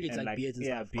hair. Generally, it's and like beards and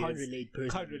stuff. Can't beards. relate personally.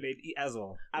 Can't relate as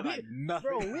well. I got nothing.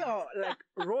 Bro, we are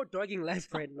like raw dogging life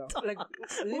right now. Like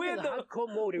We're in the the-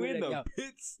 hardcore mode. We're in like, the yeah,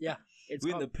 pits. yeah, it's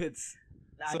We're in the calm. pits.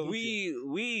 I So get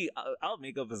you. our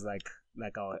makeup is like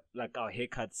our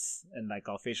haircuts and like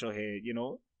our facial hair,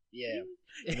 yeah,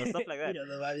 stuff like that. You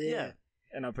know the vibe, yeah.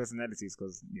 And our personalities,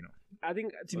 because I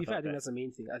think to be Without fair, I think that. that's the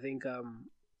main thing. I think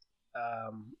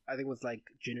with like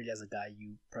generally as a guy,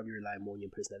 you probably rely more on your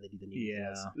personality than anything Yeah.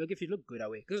 else. Look, if you look good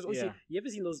away, because also Yeah. you ever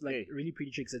seen those like Hey. really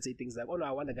pretty chicks that say things like, "Oh no,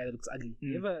 I want a guy that looks ugly."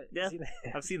 You Mm. ever Yeah. seen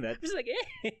that? I've seen that. I'm just like,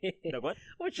 Like what?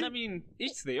 what you? I mean,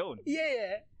 each their own.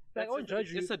 Yeah. Like, I won't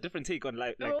judge you. It's a different take on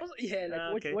life. Like, No, also- yeah,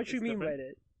 like okay, what you it's mean by different.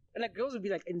 that? And, like girls would be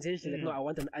like intentionally like, Mm. no, I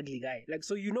want an ugly guy. Like,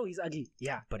 so you know he's ugly.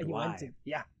 Yeah, But and you why? want him.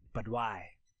 Yeah, but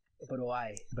why? but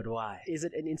why? But why? Is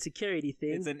it an insecurity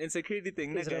thing? It's an insecurity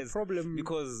thing, Is it a guys. problem?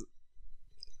 Because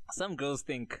some girls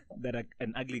think that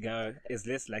an ugly guy is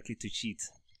less likely to cheat.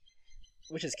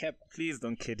 Which is kept. Please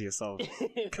don't kid yourself,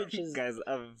 which is guys.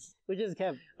 which is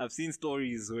kept. I've seen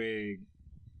stories where,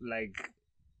 like,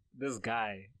 this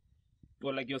guy,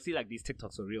 or like you'll see like these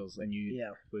TikToks or reels, and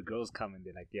Yeah. where girls come and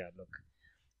they're like, yeah, look,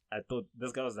 I thought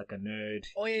this guy was like a nerd.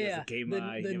 Oh he was yeah, a gamer.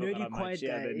 the he never got nerdy out quiet much. guy.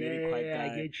 Yeah, the nerdy quiet guy.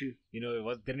 I get you.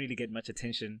 Didn't really get much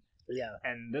attention. Yeah.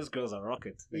 And this girl's a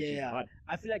rocket. Like, she's Yeah. hot.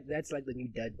 I feel like that's like the new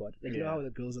dad bod. Like, you know Yeah. how the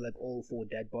girls are like all for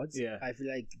dad bods? Yeah. I feel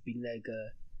like being like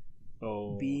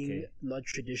Oh, being okay. not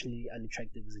traditionally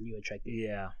unattractive is a new attractive.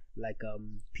 Yeah. Like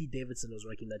Pete Davidson was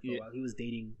working that for a Yeah. while. He was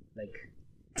dating like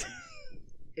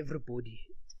everybody.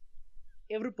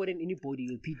 Everybody and anybody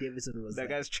with Pete Davidson was That like,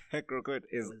 guy's track record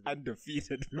is was-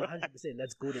 undefeated. no, 100%.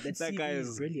 That's good. That That CV guy is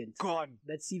is brilliant. gone.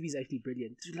 That CV is actually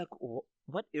brilliant. Dude, like,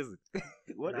 what is it?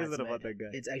 What Nah, is it's it about mad. that guy?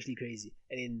 It's actually crazy.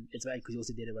 And then it's bad because he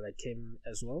also did it with like Kim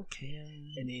as well.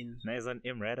 And then Nazan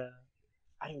Imrata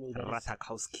I don't know who that is.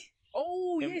 Ratakowski.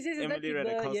 Oh Em- yes, Emily that's the,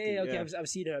 Ratajkowski, yeah, okay. yeah. I've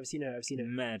seen her. I've seen her.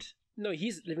 Mad. No,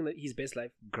 he's living his best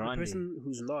life. Grande. The person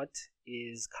who's not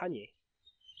is Kanye.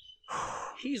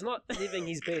 He's not living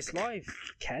his best life,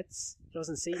 cats. It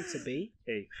doesn't seem to be.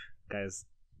 Hey, guys,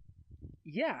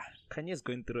 Yeah. Kanye's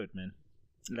going through it, man.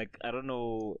 Like, I don't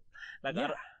know. Like, Yeah.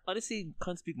 honestly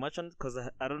can't speak much on it because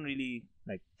I don't really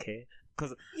like care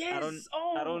because Yes.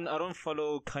 I don't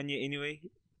follow Kanye anyway.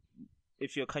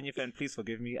 If you're a Kanye fan, please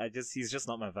forgive me. He's just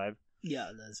not my vibe.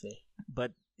 Yeah, that's fair.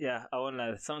 But yeah, I won't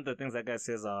lie. Some of the things that guy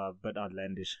says are a bit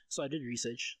outlandish. So I did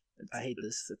research. I hate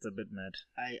this. It's a bit mad.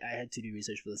 I had to do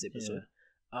research for this episode.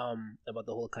 About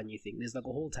the whole Kanye thing. There's like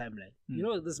a whole timeline. You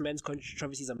know, this man's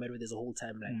controversies are made with. There's a whole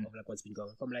timeline of like what's been going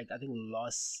on from like I think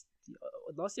last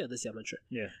year, this year, I'm not sure.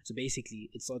 Yeah. So basically,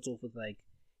 it starts off with like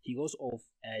he goes off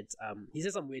at he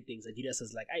says some weird things. Adidas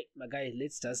is like, "Hey, my guy,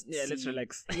 let's just let's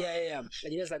relax." Yeah.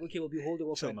 Adidas like, okay, we'll be holding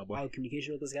off Chill, like, my boy. our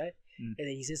communication with this guy, and then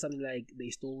he says something like they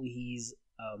stole his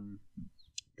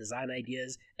design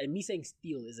ideas. And me saying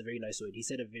steal is a very nice word. He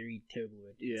said a very terrible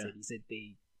word. Yeah. He said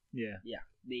they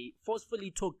they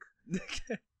forcefully took.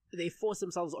 They force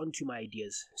themselves onto my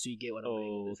ideas, so you get what I'm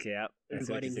saying. Oh, okay, yeah.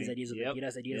 Regarding his ideas,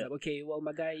 Adidas ideas, like, okay, well,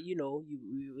 my guy, you know,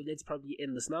 let's probably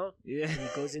end this now. Yeah. And he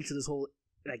goes into this whole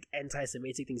like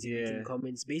anti-Semitic things he makes in the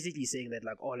comments, basically saying that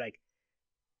like,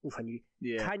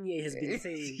 Kanye has been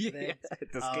saying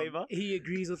that disclaimer. He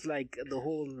agrees with like the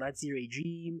whole Nazi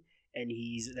regime, and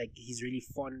he's really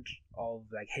fond of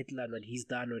like Hitler and what he's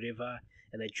done, whatever,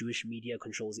 and that Jewish media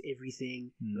controls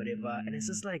everything, whatever. And it's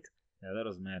just like, yeah, that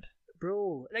was mad.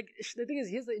 Bro, like, the thing is,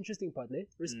 here's the interesting part, né?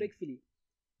 Respectfully,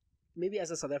 maybe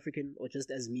as a South African or just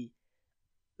as me,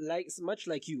 like, much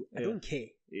like you, I don't care.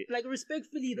 Yeah. Like,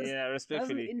 respectfully,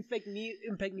 respectfully. doesn't impact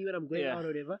me when I'm going out or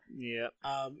whatever. Yeah.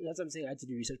 That's what I'm saying. I had to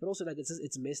do research, but also, like,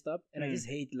 it's messed up, and I just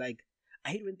hate, like, I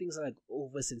hate when things are, like,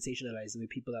 over-sensationalized, when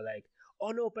people are like,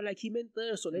 oh, no, but, like, he meant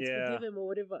this, so let's forgive him or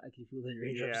whatever. I can feel that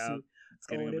range up too. It's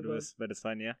getting a bit worse, but it's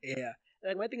fine, yeah. Yeah.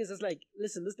 Like, my thing is just like,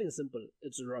 listen, this thing is simple.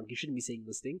 It's wrong. He shouldn't be saying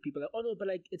this thing. People are like, oh no, but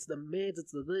like, it's the meds,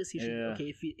 it's the this. He should,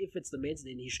 okay, if it's the meds,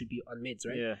 then he should be on meds,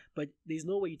 right? Yeah. But there's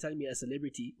no way you tell me a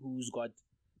celebrity who's got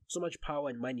so much power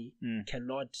and money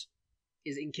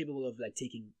is incapable of like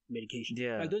taking medication.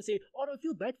 Yeah. Like, don't say, oh no, I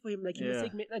feel bad for him. Like, he must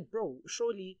take like, bro,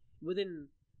 surely within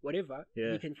whatever,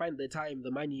 you can find the time, the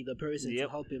money, the person to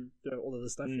help him through all of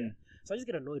this stuff. Yeah. So I just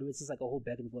get annoyed when it's just like a whole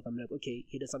back and forth. I'm like, okay,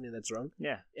 he does something that's wrong.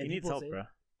 Yeah. And he needs help, bro.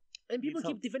 And people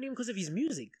keep defending him because of his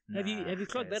music. Have you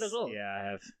clocked that as well? Yeah,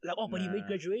 I have. Like, oh, but he made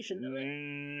graduation.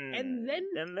 And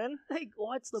then? Like,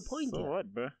 what's the point So here?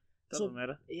 what, bro? Doesn't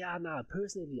matter. Yeah,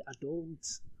 personally, I don't.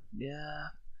 Yeah.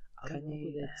 I don't know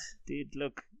with it. Dude,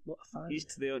 look. Not a fan. Each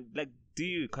to their own. Like, do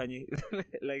you, Kanye?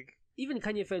 Like... Even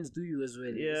Kanye fans do you as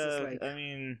well. Yeah, it's just like, I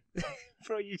mean...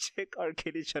 bro, you check R.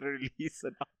 Kelly trying to release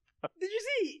an album. Did you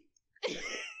see?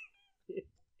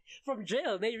 From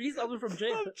jail. They released the album from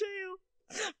jail. From jail.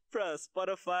 Bro,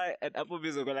 Spotify and Apple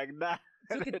Music were like, nah.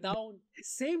 Took it down.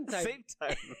 Same time.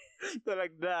 They're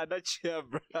like, nah, not here,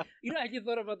 bro. You know, I actually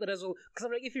thought about that as well. Because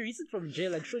I'm like, if you released it from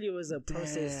jail, like, surely it was a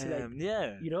process to, like,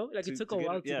 you know, like, it took a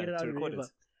while to get it out or whatever.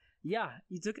 Yeah,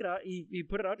 he took it out, he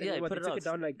put it out, and he took it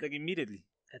down, like immediately.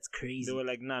 That's crazy. They were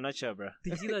like, nah, not here, bro.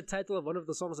 Did you see the title of one of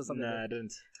the songs or something? Nah, I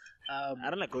didn't. I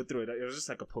don't like go through it. It was just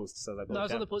like a post. So I was like, no, I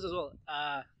was on the post as well.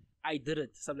 I did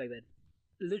it, something like that.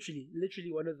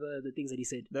 Literally one of the things that he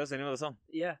said. That was the name of the song?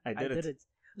 Yeah, I did it.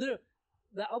 No,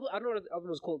 the album, I don't know what the album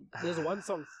was called. There's one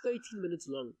song, 13 minutes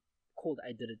long, called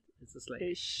I Did It. It's just like,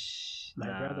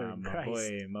 my brother in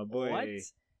Christ. My boy. What?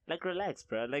 Like, relax,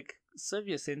 bro. Like, serve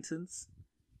your sentence.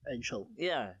 And chill.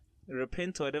 Yeah.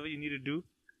 Repent to whatever you need to do.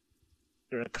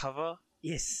 Recover.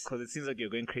 Yes. Because it seems like you're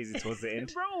going crazy towards the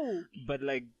end. Bro! But,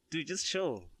 like, dude, just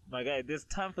chill. My guy, there's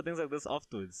time for things like this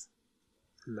afterwards.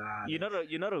 Nah. You're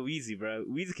not a Wheezy, bro.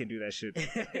 Wheezy can do that shit.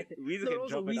 Wheezy can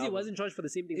drop Wheezy wasn't charged for the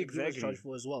same thing that he was charged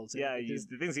for as well. So yeah,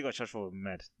 the things he got charged for were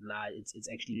mad. Nah, it's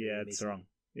actually it's messy. Wrong.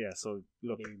 Yeah, so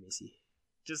look, very messy.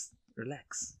 Just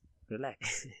relax.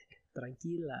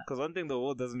 Tranquila. Because one thing the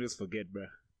world doesn't do is forget, bro.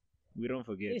 We don't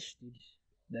forget. Ish, dude.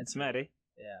 That's mad, eh?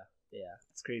 Yeah.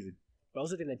 It's crazy. But I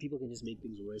also think that people can just make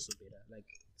things worse or better. Like,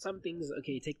 some things,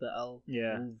 okay, take the L,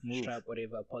 move. Strap,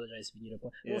 whatever, apologize if you need to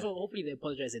apologize. Also, hopefully they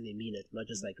apologize and they mean it, not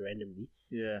just like randomly.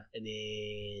 Yeah. And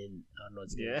then, no,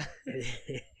 it's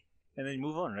and then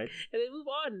move on, right? And then move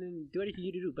on and do what you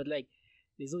need to do. But like,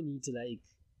 there's no need to like,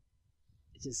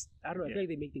 just, I don't know, I feel like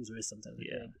they make things worse sometimes.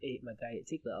 Like, hey, my guy,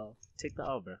 take the L. Take the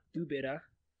L, bro. Do better.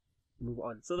 Move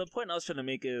on. So the point I was trying to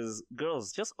make is,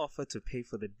 girls, just offer to pay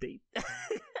for the date.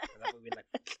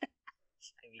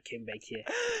 We came back here.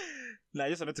 Nah, I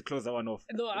just wanted to close that one off.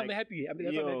 No, I'm happy. I'm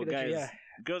happy guys,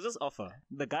 girls, just offer.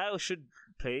 The guy should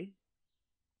pay.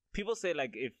 People say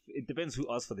like if it depends who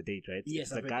asks for the date, right?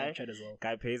 Yes, if the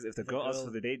guy pays. If the girl asks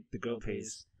for the date, the girl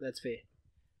pays. That's fair.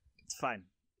 It's fine.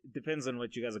 It depends on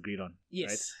what you guys agreed on.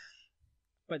 Yes.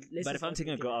 Right? But if I'm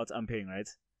taking a girl out, I'm paying, right?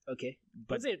 Okay.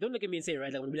 But don't look at me and say it,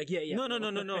 right? Like, I'm gonna be like, yeah.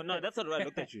 No. That's not why I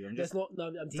looked at you. I'm just.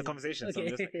 I'm it's a conversation. Okay. So, I'm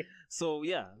just like, so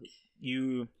yeah,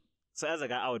 So as a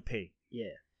guy, I would pay.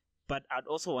 Yeah. But I'd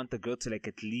also want the girl to like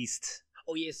at least.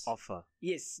 Oh yes. Offer.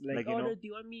 Yes. Like oh, do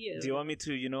you want me? Do you want me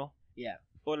to? Yeah.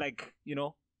 Or like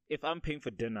if I'm paying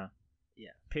for dinner.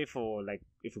 Yeah. Pay for like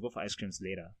if we go for ice creams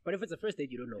later. But if it's a first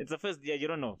date, you don't know. It's a first, you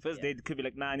don't know. First date could be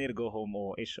like, nah, I need to go home,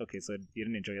 or ish. Okay, so you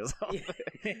didn't enjoy yourself.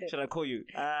 Should I call you?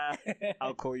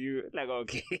 I'll call you. Like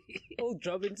okay. Oh,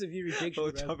 job interview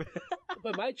rejection.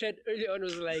 But my chat early on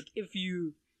was like, if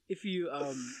you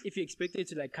expected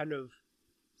to like kind of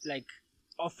like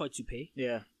offer to pay.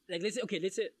 Yeah. Like let's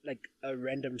say like a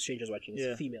random stranger's watching.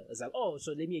 It's female. It's like, oh,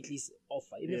 so let me at least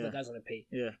offer, even if the guy's gonna pay.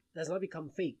 Yeah. Does not become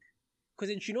fake. Because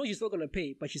then she knows she's still going to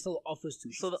pay, but she still offers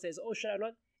to. She says, oh, should I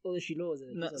not? Although she knows.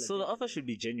 So the offer should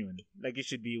be genuine. Like, you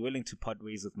should be willing to part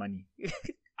ways with money.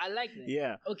 I like that.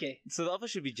 Yeah. Okay. So the offer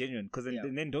should be genuine, because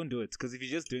then don't do it. Because if you're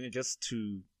just doing it just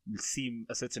to seem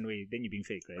a certain way, then you're being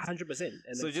fake, right? 100%.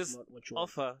 And so just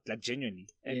offer, like, genuinely.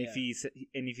 And if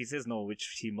he says no,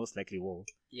 which he most likely will.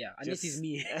 Yeah, unless he's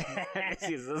me.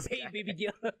 Hey, baby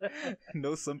girl.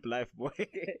 No simp life, boy.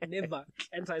 Never.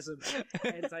 Anti-simp.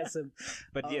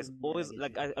 But yes, always,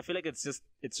 like, I feel like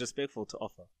it's respectful to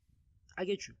offer. I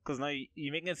get you. Because now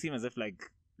you're making it seem as if,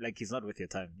 like he's not worth your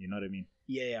time. You know what I mean?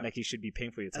 Yeah. Like he should be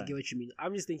paying for your time. I get what you mean.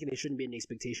 I'm just thinking there shouldn't be an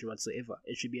expectation whatsoever.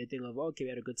 It should be a thing of, okay, we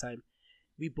had a good time.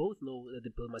 We both know that the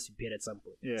bill must be paid at some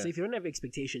point. Yeah. So if you don't have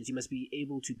expectations, you must be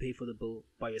able to pay for the bill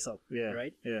by yourself. Yeah.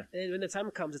 Right? Yeah. And when the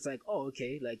time comes, it's like, oh,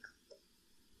 okay, like,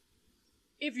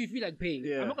 if you feel like paying,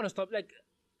 I'm not going to stop. Like,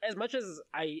 as much as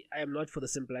I am not for the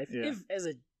simple life, if as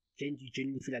a you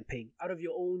genuinely feel like paying, out of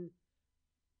your own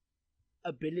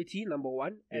ability, number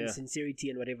one, and sincerity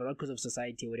and whatever, not because of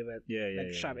society or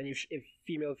whatever. Sharp. And if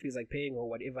female feels like paying or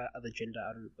whatever other gender,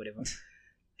 I don't know, whatever.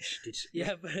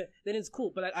 Yeah, but then it's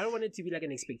cool. But like, I don't want it to be like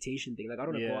an expectation thing. Like, I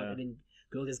don't want to go out and then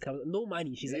girl just comes, no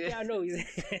money. She's like, yeah, no.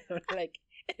 Like,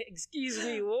 excuse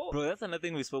me, whoa. Bro, that's another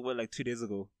thing we spoke about like 2 days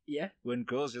ago. Yeah. When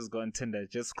girls just go on Tinder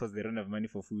just because they don't have money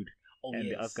for food. Oh,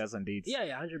 and they ask guys on dates. Yeah,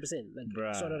 100%.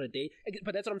 Like, sort out a date.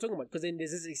 But that's what I'm talking about. Because then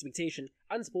there's this expectation,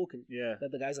 unspoken,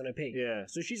 that the guy's going to pay. Yeah.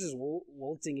 So she's just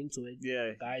waltzing into it.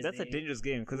 Yeah. That's a dangerous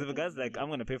game. Because if a guy's like, I'm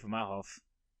going to pay for my half,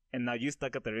 and now you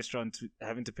stuck at the restaurant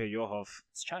having to pay your half.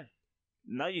 It's try.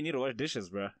 Now you need to wash dishes,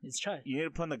 bro. It's try. You need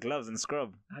to put on the gloves and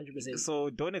scrub. 100%.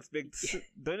 So don't expect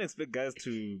guys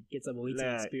to get some waiting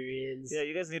experience. Yeah,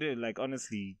 you guys need to like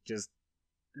honestly just.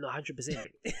 No, 100%.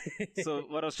 So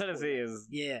what I was trying to say is,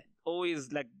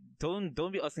 always like don't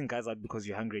be asking guys out because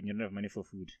you're hungry and you don't have money for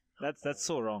food. That's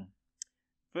so wrong.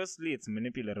 Firstly, it's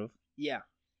manipulative. Yeah.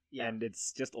 And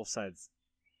it's just offsides.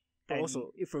 But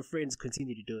also, if our friends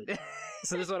continue to do it.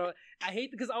 So that's what I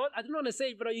hate, because I don't want to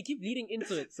say it, but you keep leading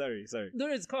into it. Sorry. No,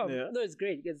 it's calm. Yeah. No, it's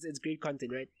great. It's great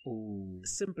content, right? Ooh.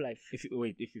 Simple life. If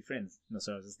you're friends. No,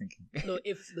 sorry, I was just thinking. No,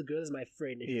 if the girl is my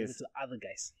friend and she's into other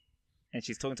guys. And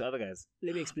she's talking to other guys.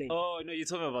 Let me explain. Oh, no, you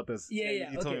told me about this.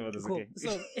 Yeah. You told me about this, cool. Okay.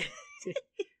 So,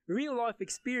 real life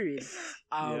experience.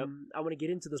 I want to get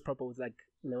into this proper with like,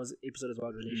 this episode as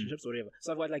well, relationships or whatever.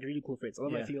 So I've got like really cool friends. A lot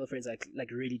of my female friends are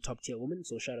like really top tier women.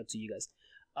 So shout out to you guys.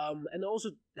 And they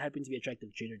also happen to be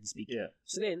attractive, generally speaking. Yeah.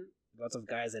 So then lots of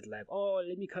guys that like, oh,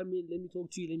 let me come in, let me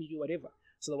talk to you, let me do whatever.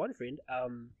 So the one friend,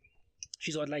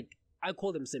 she's got like, I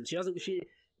call them Sims.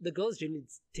 The girls generally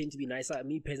tend to be nicer.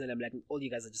 Me personally, I'm like, all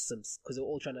you guys are just Sims, because they're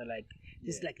all trying to like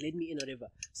just like let me in or whatever.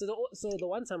 So the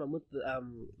one time I'm with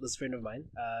this friend of mine,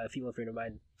 a female friend of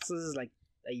mine. So this is like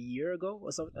a year ago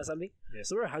or something. Yeah.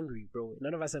 So we're hungry, bro.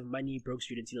 None of us have money. Broke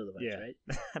students, you know the vibes, right?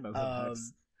 I know the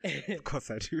vibes. Of course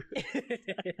I do.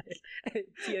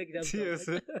 Tears.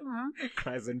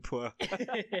 Cries and poor.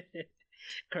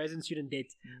 Cries and student debt.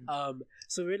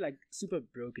 So we're like super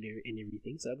broke and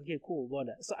everything. So I'm okay, cool,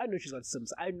 whatever. So I know she's got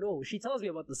Sims. I know she tells me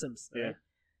about the Sims. Right? Yeah.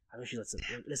 I know she's got Sims.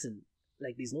 Listen,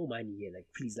 like there's no money here. Like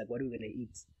please, like what are we gonna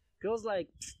eat? Girls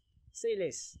say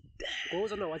less.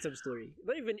 Goes on a WhatsApp story.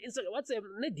 Not even Instagram. WhatsApp.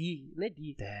 Nedi.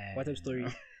 WhatsApp story.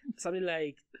 Something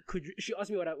like, she asked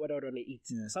me what I want to eat.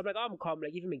 Yeah. So I'm like, I'm calm.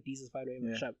 Like even McD's is fine.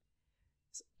 Whatever.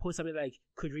 Post something like,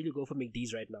 could really go for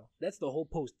McD's right now. That's the whole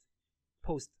post.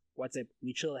 WhatsApp,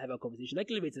 we chill, have a conversation. Like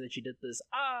elevator that she did this.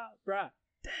 Bruh.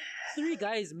 3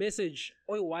 guys message.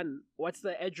 One, what's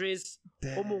the address?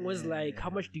 Omong was like, how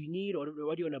much do you need? Or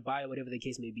what do you want to buy? Whatever the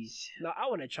case may be. Now I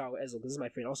want to chow as well, because this is my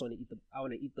friend. I also want to eat the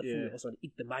food. I also want to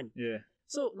eat the money. Yeah.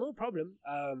 So no problem.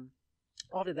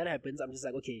 After that happens, I'm just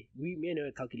like, okay, me and her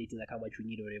are calculating like how much we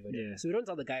need or whatever. Yeah. So we don't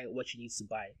tell the guy what she needs to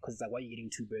buy, because it's like, why are you getting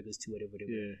 2 burgers, 2 whatever.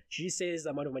 Yeah. She just says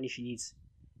the amount of money she needs.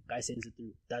 Guy sends it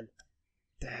through. Done.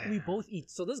 We both eat.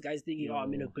 So this guy's thinking, Yo. oh,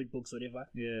 I'm in a good books, whatever.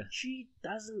 Yeah. She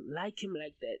doesn't like him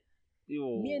like that.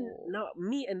 Yo.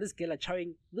 Me and this girl are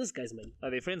chowing this guy's money. Are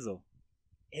they friends though?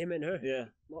 Him and her. Yeah.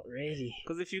 Not really.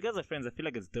 Because if you guys are friends, I feel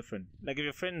like it's different. Like if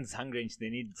your friend's hungry and they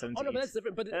need something Oh to no, eat, but that's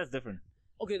different. But that's different.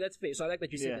 okay, that's fair. So I like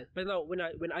that you said Yeah. that. But now,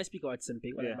 when I speak about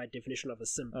simping, or like Yeah. my definition of a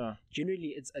simp, Uh,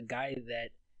 generally it's a guy that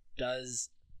does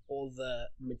all the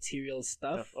material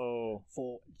stuff oh.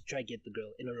 for to try to get the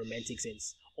girl in a romantic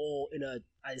sense, or in a,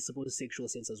 I suppose, sexual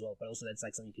sense as well. But also that's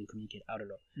like something you can communicate. I don't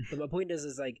know. But my point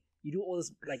is like you do all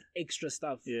this like extra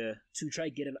stuff Yeah. to try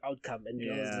to get an outcome, and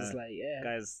girls Yeah. just like, yeah,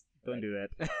 Guys, don't do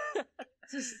that.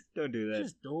 just Don't do that.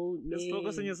 just don't. Just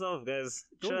focus on yourself, guys.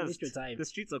 Don't Trust. waste your time. The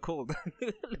streets are cold.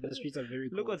 The streets are very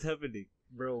cool. Look what's happening.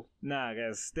 Bro. Nah,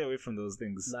 guys, stay away from those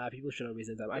things. Nah, people shouldn't waste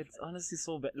their time. It's honestly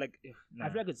so bad. Like, nah. I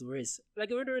feel like it's worse. Like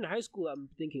when we were in high school, I'm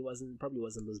thinking probably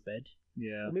wasn't this bad.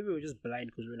 Yeah. Or maybe we were just blind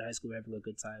because we were in high school, we were having a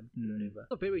good time. Mm. Whatever.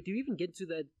 Oh, but wait, do you even get to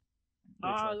that?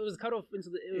 It was cut off into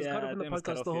the. It was Yeah, cut off in the I think it was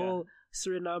cut podcast. off, The yeah. whole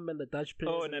Suriname and the Dutch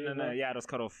players. Oh, and no. whatever. Yeah, it was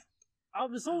cut off.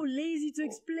 I'm so lazy to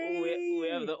explain. We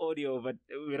have the audio, but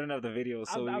we don't have the video.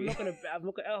 So I'm not gonna.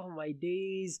 Oh my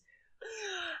days.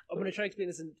 I'm gonna try to explain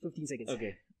this in 15 seconds.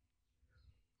 Okay.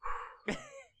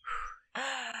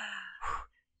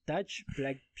 Dutch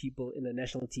black people in the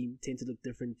national team tend to look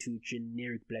different to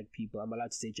generic black people. I'm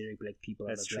allowed to say generic black people.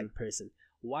 I'm That's a black true. person.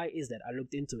 Why is that? I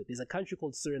looked into it. There's a country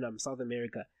called Suriname, South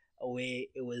America, where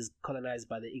it was colonized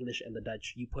by the English and the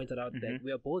Dutch. You pointed out that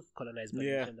we are both colonized by the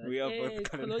Yeah, English and the Dutch. we are Hey,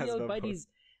 both colonized colonial by both. buddies.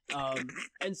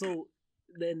 And so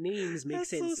the names make That's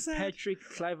so sense. sad. Patrick,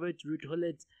 Clivert, Ruud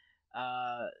Hullet,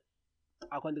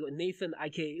 I can't go Nathan,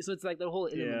 IK. So it's like the whole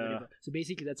element. Yeah. Whatever. So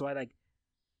basically, that's why like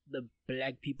the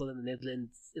black people in the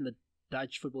Netherlands in the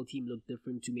Dutch football team look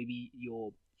different to maybe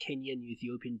your Kenyan,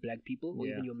 Ethiopian black people, or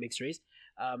Yeah. even your mixed race.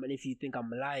 And if you think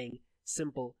I'm lying,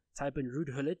 simple. Type in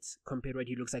Ruud Hullet, compare what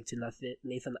he looks like to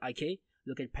Nathan IK.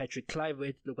 Look at Patrick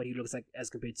Clivert. Look what he looks like as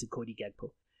compared to Cody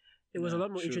Gakpo. It was a Yeah,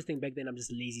 lot more true. interesting back then. I'm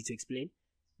just lazy to explain.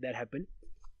 That happened.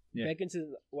 Yeah. Back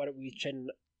into what we're chatting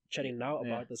now about,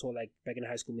 Yeah. this whole like back in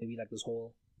high school, maybe like this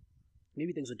whole,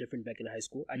 maybe things were different back in high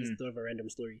school. I just thought of a random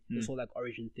story. This whole like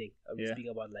origin thing. I was Yeah.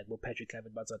 speaking about like what Patrick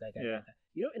Clivert, but that guy. Yeah.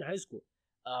 You know, in high school,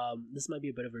 this might be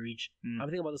a bit of a reach. I'm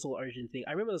thinking about this whole origin thing.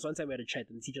 I remember this one time we had a chat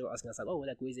and the teacher was asking us like, oh,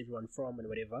 like where's everyone from and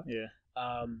whatever. Yeah.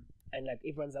 And like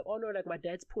everyone's like, oh no, like my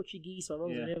dad's Portuguese, my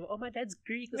mom's Yeah. whatever. Oh, my dad's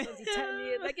Greek, this one's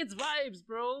Italian. Like it's vibes,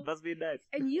 bro. Must be nice.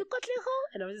 And you got Lejo?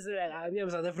 And I was just like, I'm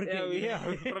South African. Yeah, we are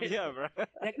from here, bro.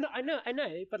 Like no, I know,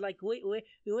 but like, where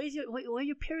are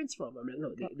your parents from? I'm like,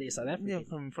 no, they're South African.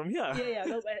 Yeah, from here. Yeah.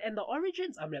 No, and the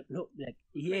origins, I'm like, no, like,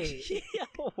 yeah. Yeah.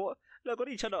 Like, what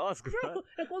are you trying to ask, bro? Bro,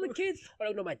 like all the kids, are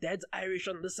like, no, my dad's Irish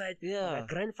on this side. Yeah. My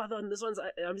grandfather on this one's.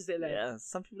 I'm just like, Yeah,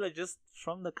 some people are just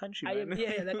from the country, I man. am,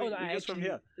 yeah, like, oh no, We're I just actually, from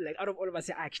here. like, out of all of us,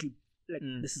 I actually, like,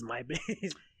 this is my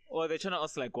place. Or they're trying to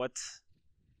ask, like, what?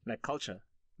 Like, culture.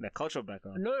 Like, cultural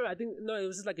background. No, I think, no, it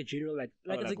was just like a general, like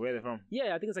Like, it's like where they're from.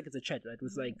 yeah, I think it's like it's a chat, right?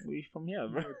 With like We from here,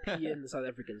 bro. European South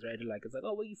Africans, right? Like, it's like,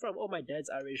 oh, where you from? Oh, my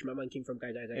dad's Irish, my mom came from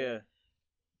Ghana. Yeah.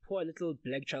 Poor little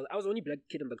black child. I was the only black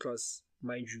kid in the class,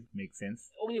 mind you. Makes sense.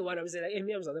 Only one. I was like, hey,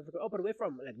 me, I'm South African. Oh, but where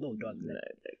from? Like, no, dog.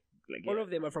 Like, All of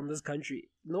them are from this country.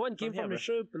 No one came From from here, the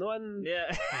ship. No one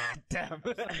yeah. Damn.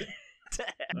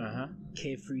 Uh-huh.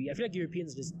 carefree. I feel like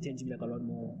Europeans just tend to be like a lot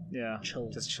more Yeah. chill.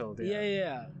 Just chilled.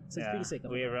 Yeah. So it's pretty sick.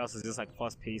 Wherever else is just like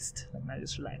fast paced. Like, man,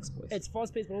 just relax, boys. It's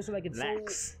fast paced, but also like it's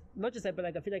Relax. so not just that, but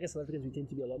like I feel like as South Africans we tend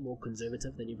to be a lot more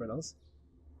conservative than everyone else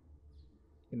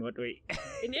In what way?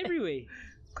 in every way.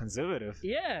 Conservative.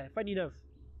 Yeah, funny enough.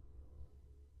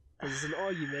 It's an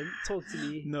argument. Talk to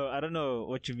me. No, I don't know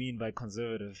what you mean by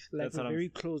conservative. Like That's we're what very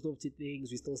closed off to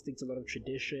things. We still stick to a lot of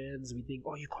traditions. We think,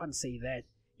 oh, you can't say that.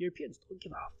 Europeans don't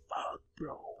give a fuck,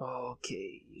 bro.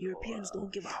 Okay. Europeans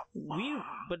don't give a fuck.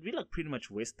 But we like pretty much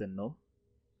Western, no?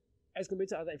 As compared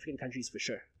to other African countries, for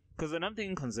sure. Because when I'm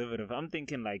thinking conservative, I'm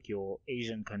thinking like your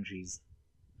Asian countries.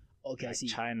 Okay, I Like see.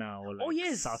 China or like Oh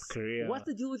yes, South Korea. What's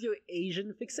the deal with your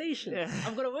Asian fixation? Yeah.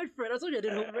 I've got a word for it. I told you I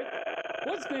did homework.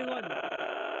 What's going on?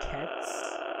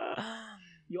 Cats.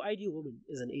 Your ideal woman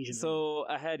is an Asian woman. So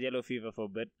I had yellow fever for a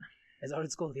bit. That's how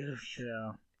it's called, yellow fever.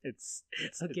 Yeah, it's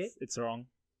Okay. it's wrong.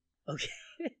 Okay.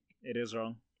 It is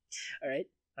wrong. All right.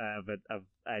 But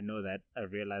I know that I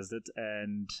realized it,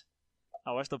 and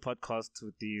I watched the podcast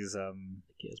with these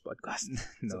Chaos podcast. no,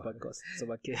 It's a podcast. It's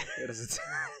about chaos.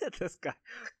 this guy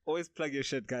always plug your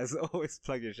shit, guys. Always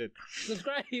plug your shit.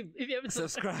 Subscribe if you haven't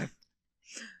Subscribe.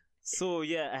 So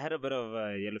yeah, I had a bit of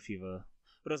yellow fever,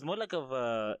 but it was more like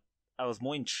I was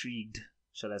more intrigued,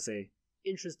 shall I say?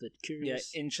 Interested,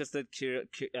 curious. Yeah, interested,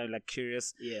 like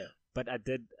curious. Yeah. but I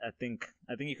think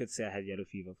you could say I had yellow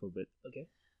fever for a bit. Okay.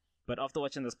 But after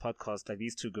watching this podcast, like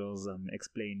these two girls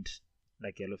explained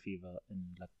like yellow fever,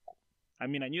 and like, I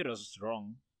mean, I knew it was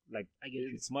wrong. Like, I get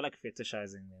it. it's more like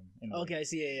fetishizing them. In a way. Okay, I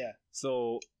see. Yeah.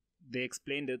 So they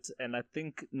explained it, and I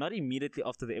think not immediately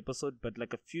after the episode, but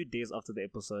like a few days after the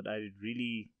episode, I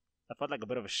felt like a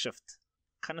bit of a shift.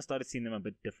 Kind of started seeing them a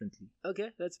bit differently. Okay,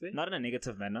 that's fair. Not in a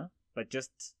negative manner, but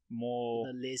just more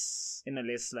In a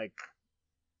less like,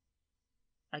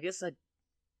 I guess like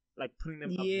putting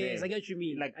them up there. Yes, I get what you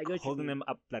mean. Like I get holding them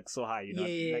up like so high, you know?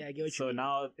 Yeah, like, I get what you so mean.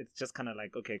 now it's just kind of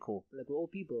like, okay, cool. Like we're all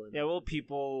people. Yeah, we're all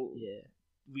people. Yeah.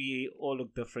 We all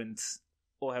look different,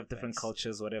 all have different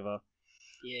cultures, whatever.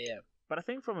 Yeah. But I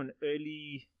think from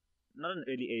not an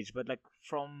early age, but like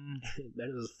from Man,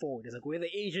 it was 4. It's like, we're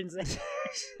the Asians.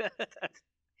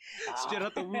 straight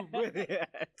out the womb, where they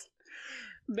at?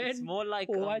 Man, It's more like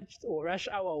watched Rush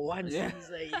Hour 1. Yeah. He's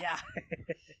like, yeah.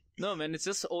 no, man, it's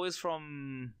just always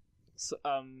from. So,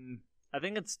 I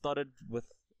think it started with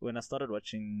when I started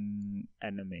watching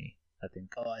anime. I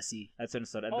think Oh, I see. that's when it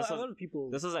started. And Oh, this a was lot of people.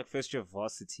 this was like first year of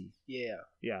varsity. Yeah.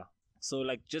 Yeah. So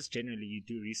like just generally you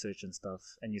do research and stuff,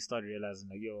 and you start realizing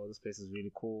like, yo, this place is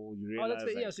really cool. You Oh, realize that's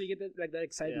fair. like, Yeah, so you get that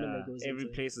excitement yeah, that goes every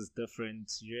into place is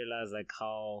different. You realize like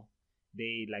how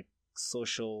they like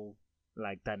social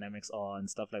like dynamics are and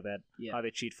stuff like that. Yeah. How they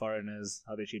treat foreigners,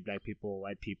 how they treat black people,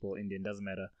 white people, Indian, doesn't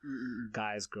matter.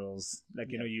 Guys, girls,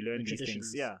 like you know, you learn The these things.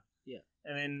 traditions. Yeah. Yeah.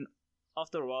 And then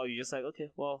after a while, you're just like,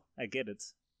 okay, well, I get it.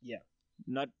 Yeah.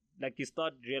 Not like you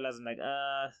start realizing like,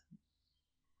 I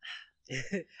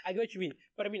get what you mean.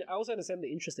 But I mean, I also understand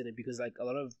the interest in it because, like, a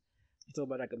lot of you talk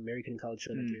about like American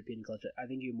culture, like European culture. I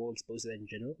think you're more exposed to that in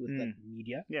general with like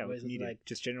media. yeah, Whereas with media, like,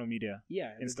 just general media,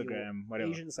 yeah, with your Instagram,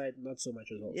 whatever. Asian side, not so much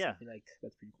as well. So Yeah. I feel like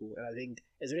that's pretty cool. And I think,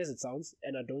 as weird as it sounds,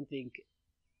 and I don't think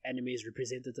anime is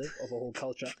representative of a whole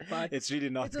culture. But It's really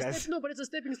not, it's a guys. step, no, but it's a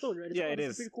stepping stone, right? It's Yeah, it honestly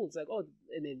is. pretty cool. It's like, oh,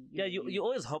 and then Yeah, you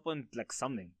always hop on like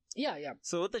something. yeah.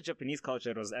 So with the Japanese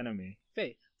culture, it was anime.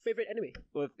 Favorite anime?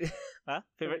 With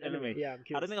favorite anime. Yeah, I'm I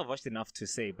curious. don't think I've watched enough to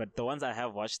say, but the ones I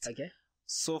have watched Okay.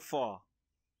 so far,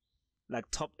 like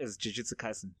top is Jujutsu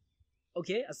Kaisen.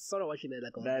 Okay, I started watching that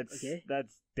like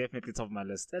That's definitely top of my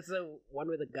list. That's the one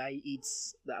where the guy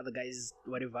eats the other guy's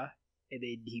whatever, and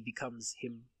then he becomes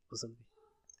him or something.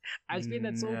 I explained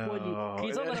that so poorly. Can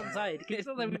you tell that I'm tired? Can you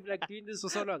tell that we've been like doing this for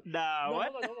so long? Nah, No,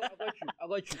 what? hold on, I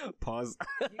got you. Pause.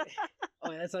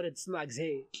 Oh, that's how it snags.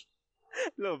 Hey,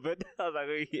 little bit. I was like,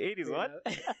 oh, he ate his what?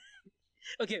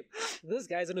 Okay, this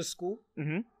guy's in a school,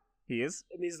 Mm-hmm. He is.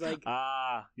 and he's like,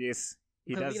 Yes.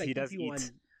 He Because does. like, He does if you eat.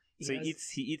 want- So has-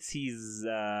 he eats his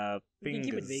we can fingers.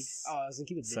 keep it vague. Oh, I was gonna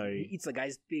keep it vague. Sorry. He eats the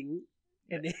guy's thing,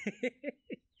 and then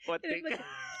What and thing? then,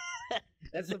 like,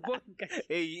 that's the point.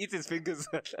 Hey, he eats his fingers.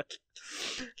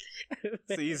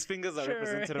 So his fingers are Sure.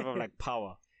 representative of like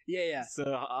power. Yeah. So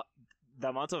the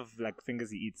amount of like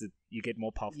fingers he eats, you get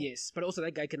more powerful. Yes, but also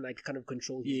that guy can like kind of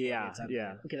control his Yeah, body and stuff.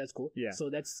 yeah. Okay, that's cool. Yeah. So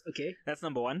that's okay. That's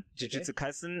number one, Jujutsu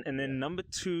Kaisen, and then number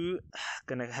 2,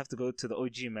 gonna have to go to the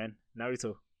OG man,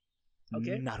 Naruto.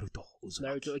 Okay. Naruto.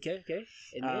 Uzumaki. Naruto, okay.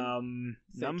 And then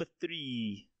Number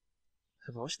 3.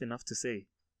 Have I watched enough to say?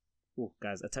 Oh,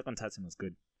 guys, Attack on Titan was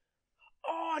good.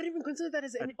 oh, I didn't even consider that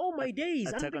as any. Oh my days!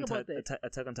 I Attack didn't on think about that.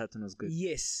 Attack on Titan was good.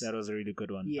 Yes. That was a really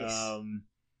good one. Yes.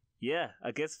 Yeah, I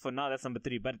guess for now that's number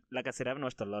 3. But like I said, I haven't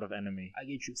watched a lot of anime. I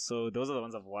get you. So those are the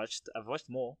ones I've watched. I've watched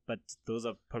more, but those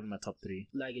are probably my top 3.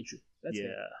 No, I get you. That's yeah.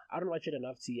 fair. I don't watch it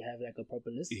enough to have like a proper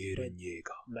list. but Eren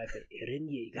Yeager. my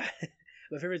favorite,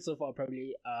 my favorite so far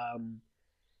probably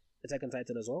Attack on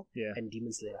Titan as well. Yeah. And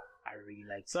Demon Slayer. I really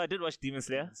liked. So I did watch Demon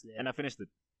Slayer, Demon Slayer. and I finished it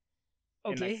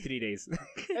in Okay. like 3 days.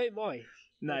 Hey, boy.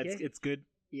 No, Okay. it's good.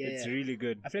 Yeah. It's really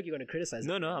good. I feel like you're gonna criticize.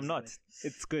 No, it. I'm not.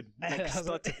 It's good. Like,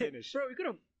 start to finish. Bro, we could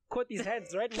have caught these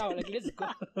hands right now. Like, let's go.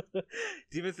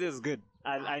 Demon Slayer is good.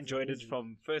 I enjoyed it amazing.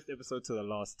 from first episode to the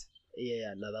last.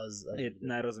 Yeah, no, that was.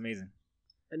 It was amazing.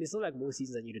 And it's not like more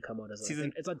seasons that need to come out as well.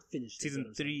 It's not finished. is what Season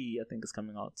I'm saying. 3, I think, is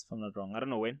coming out. If I'm not wrong, I don't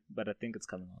know when, but I think it's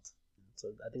coming out. So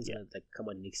I think it's gonna like come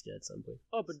out next year at some point.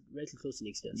 Oh, but relatively close to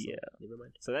next year. So Yeah. never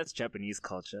mind. So that's Japanese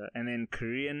culture, and then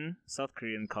South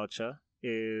Korean culture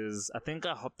is. I think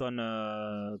I hopped on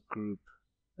a group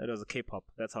that was a K-pop.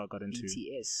 That's how I got into.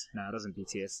 BTS. Nah, it wasn't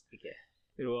BTS. Okay.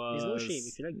 It was. There's no shame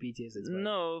if you like BTS. It's fine.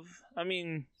 No, I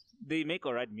mean they make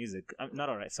alright music. Not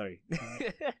alright. Sorry.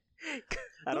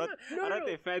 I don't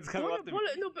think fans come Don't up to me.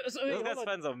 no, but, so, Those guys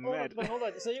fans are mad. Hold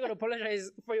on. So you're gonna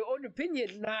apologize for your own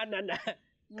opinion? Nah.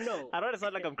 No. I don't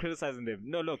sound like I'm criticizing them.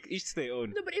 No, look, each their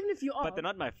own. No, but even if you are, But they're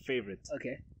not my favorite.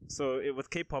 okay. So with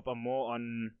K-pop, I'm more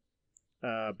on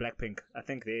Blackpink. I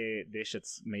think their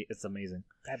shit's it's amazing.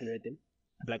 I haven't heard them.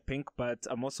 Blackpink, but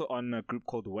I'm also on a group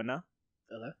called Winner.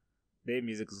 Okay. Their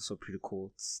music is also pretty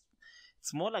cool. It's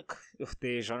more like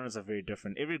their genres are very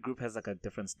different. Every group has like a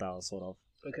different style, sort of.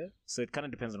 Okay. So it kind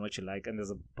of depends on what you like, and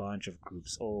there's a bunch of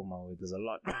groups. Oh my word, there's a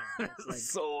lot. That's like,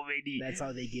 so many. That's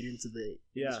how they get into the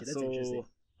industry. That's interesting.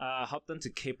 I hopped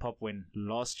onto K-pop when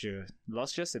last year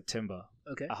September.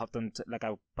 Okay. I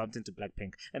bumped into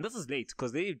Blackpink, and this is late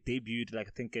because they debuted like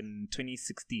I think in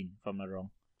 2016, if I'm not wrong.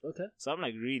 Okay. So I'm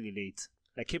like really late.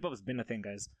 Like K-pop has been a thing,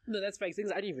 guys. No, that's fake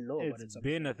things I didn't even know about it. It's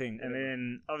been a thing, and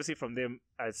then obviously from them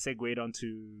I segued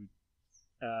onto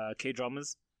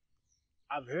K-dramas.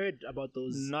 I've heard about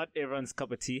those. Not everyone's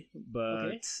cup of tea,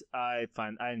 but I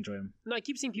enjoy them. No, I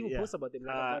keep seeing people post about them.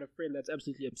 Like I've got a friend that's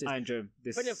absolutely obsessed. I enjoy them.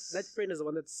 That friend is the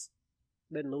one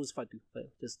that knows Fatu.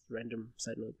 Just random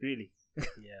side note. Really?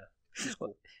 Yeah. It's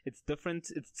cool. It's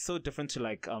different. It's so different to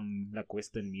like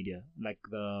Western media, like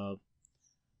the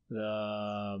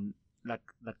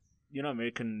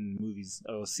American movies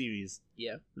or series.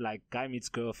 Yeah. Like Guy Meets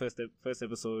Girl, first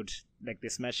episode, like they're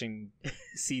smashing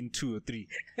scene 2 or 3.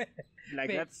 Like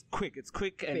Fair. That's quick. It's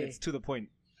quick and Fair. it's to the point.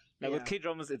 Like with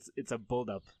K-dramas, it's a build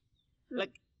up.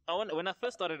 Like when I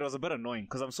first started, it was a bit annoying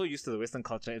because I'm so used to the Western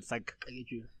culture. It's like I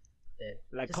get you. Yeah.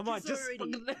 Like Just come on, kiss just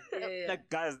already. Yeah. like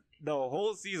guys, the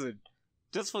whole season.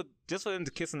 Just for them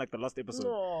to kiss in like the last episode.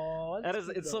 No,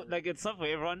 It's so like it's not for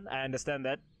everyone. I understand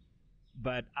that,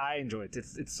 but I enjoy it.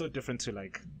 It's so different to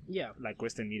like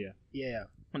Western media. Yeah.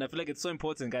 And I feel like it's so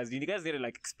important, guys. You guys need to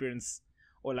like experience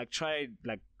or like try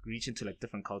like reach into like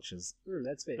different cultures.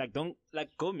 That's fair. Like don't like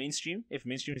go mainstream if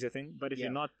mainstream is your thing, but if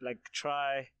you're not, like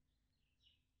try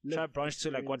branch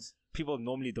to like what people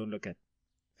normally don't look at.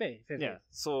 Fair. Yeah.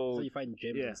 So you find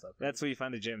gems and stuff. Right? That's where you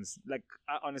find the gems. Like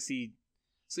I honestly,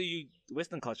 so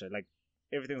Western culture, like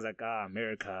everything's like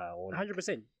America or like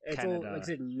 100%. It's Canada. all like I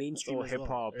said, mainstream. It's all hip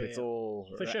hop. It's all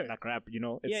for sure, like rap.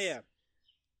 It's, yeah.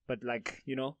 But like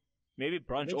maybe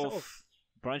branch off.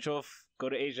 Go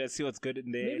to Asia, see what's good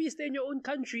in there. Maybe stay in your own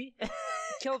country.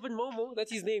 Kelvin Momo,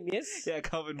 that's his name. Yes. Yeah,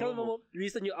 Kelvin Momo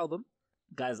released a new album.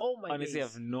 Guys, honestly, I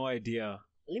have no idea.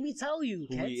 Let me tell you,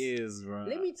 who he is, bro.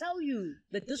 Let me tell you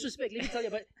the disrespect. Let me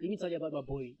tell you about my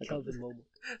boy Kelvin Momo.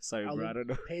 Sorry, bro. I don't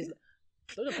know.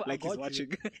 Like he's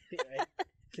watching.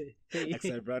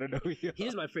 Sorry, bro. I don't know who you are.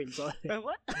 He's my friend. So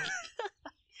what?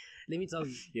 Let me tell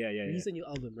you. Yeah. Released a new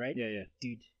album, right? Yeah.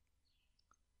 Dude,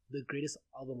 the greatest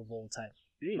album of all time.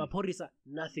 Really? Maporisa,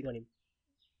 nothing on him.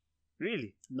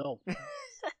 Really? No.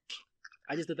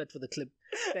 I just did that for the clip.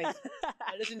 Thanks.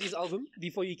 I listened to his album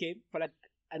before you came for like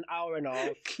an hour and a half.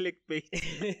 Clickbait.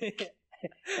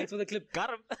 Thanks for the clip. Got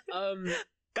him.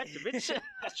 Gotcha, bitch.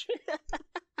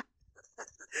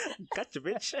 Gotcha,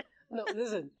 bitch. No,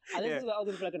 listen. I listened to the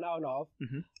album for like an hour and a half.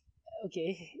 Mm-hmm.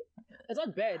 Okay. It's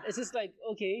not bad. It's just like,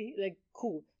 okay, like,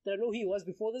 cool. Did I know who he was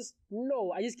before this?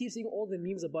 No. I just keep seeing all the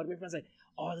memes about him. Everyone's like,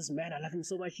 oh, this man, I love him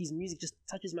so much. His music just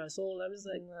touches my soul. I'm just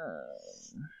like,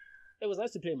 It was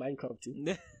nice to play Minecraft too.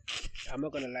 I'm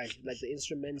not gonna lie. Like the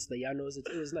instruments, the pianos, it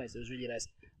was nice. It was really nice.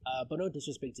 But no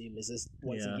disrespect to him. It's just,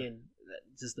 once again,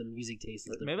 just the music taste.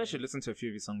 Maybe I should listen to a few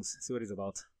of his songs, see what he's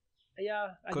about. Yeah,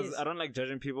 because I don't like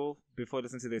judging people before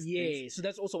listening to this. Yeah, so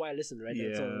that's also why I listen, right? Yeah.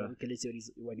 That's all, okay, let's see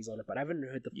what he's on it. But I haven't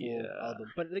heard the full album.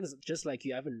 But the thing is, just like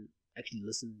you, I haven't actually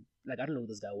listened. Like, I don't know who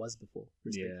this guy was before.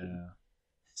 Yeah.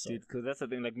 So. Dude, because that's the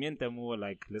thing. Like, me and Temu were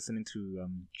like listening to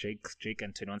Drake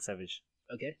and 21 Savage.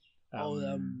 Okay.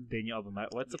 Their new album.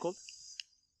 What's it called?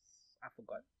 I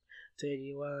forgot.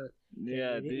 21.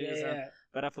 Yeah.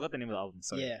 But I forgot the name of the album.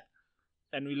 Sorry. Yeah.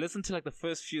 And we listened to like the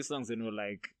first few songs and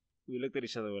we looked at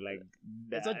each other, we're like,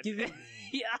 that's not giving.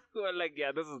 Yeah, we're like,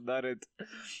 yeah, this is not it.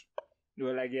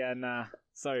 We're like, yeah, nah,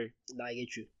 sorry. Nah, I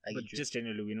get you. But just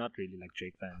generally, we're not really like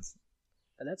Drake fans.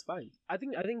 And that's fine. I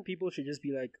think people should just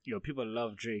be like, yo, people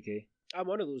love Drake, eh? I'm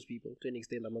one of those people, to an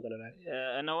extent, I'm not gonna lie.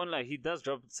 Yeah, and I won't lie, he does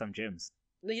drop some gems.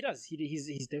 No, he does. He's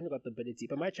definitely got the ability.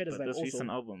 But my chat is like this also... recent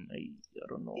album, I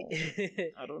don't know.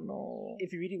 I don't know.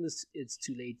 If you're reading this, it's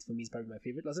too late. For me, it's probably my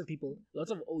favorite. Lots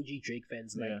of OG Drake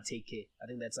fans like Take Care. I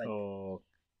think that's like... Oh,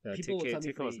 yeah, people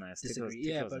Take Care was nice.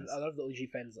 Yeah, but a lot of the OG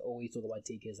fans always talk about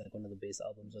Take Care as like one of the best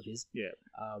albums of his. Yeah.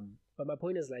 But my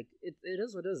point is like, it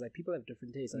is what it is. Like, people have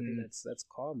different tastes. I think that's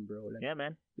calm, bro. Like, yeah,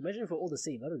 man. Imagine if we're all the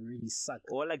same. That would really suck.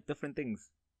 Or like different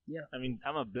things. Yeah. I mean,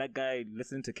 I'm a black guy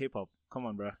listening to K-pop. Come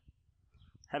on, bro.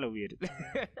 Hella weird.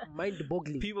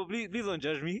 Mind-boggling. People, please don't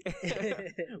judge me.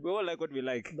 We all like what we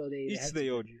like. No, each to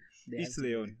their own. Each to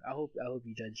their own. I hope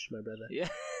you judge, my brother. Yeah.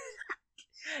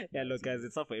 Yeah, look, guys,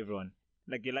 it's not for everyone.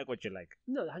 Like, you like what you like.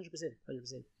 No, 100%.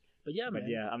 But yeah, man. But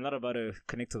yeah, I'm not about to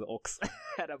connect to the aux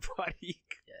at a party.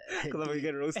 Yeah, Because I'm gonna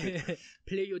get roasted.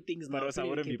 Play your things now. But also, I Play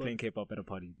wouldn't be K-pop. playing K-pop at a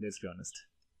party. Let's be honest.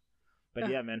 But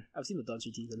yeah, man. I've seen the dance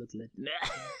routines. They look lit.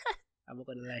 I'm not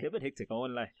gonna lie. They're a bit hectic. I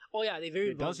won't lie. Oh yeah, they're very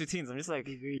The involved. dance routines. I'm just like,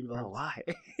 They're very bro, involved. why?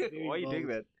 Very Why are you doing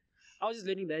involved. that? I was just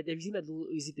learning that. Have you seen that little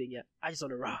Uzi thing? Yeah, I just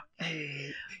want to rock.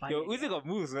 Yo, Uzi got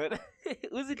moves, man.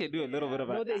 Uzi can do a little bit of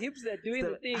No, it. the hips that doing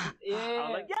the thing. Yeah.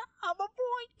 I'm like, yeah, I'm a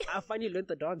boy. I finally learned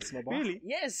the dance, my boy. Really?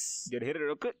 Yes. You gotta hit it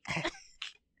real quick.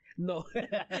 No.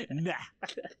 Nah.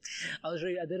 I was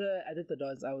ready. I did the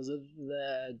dance. I was with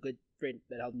the good friend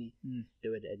that helped me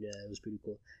do it, and it was pretty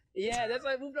cool. Yeah, that's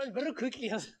why I moved on very quickly.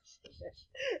 That's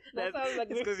how I was like,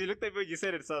 It's because you looked at me when you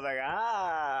said it, so I was like,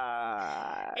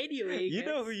 ah. Anyway, You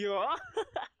know who you are.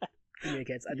 anyway,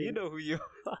 cats, You know who you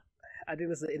are. I think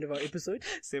that's the end of our episode.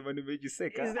 Same one who made you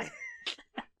sick, Is huh?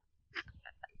 that-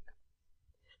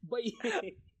 Boy.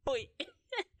 Boy.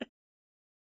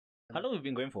 How long have we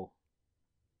been going for?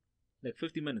 Like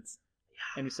 50 minutes.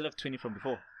 Yeah. And we still have 20 from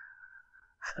before.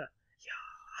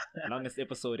 Yeah. Longest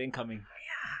episode incoming.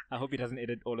 Yeah. I hope he doesn't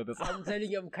edit all of this. I'm telling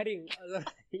you, I'm cutting.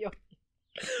 Yo.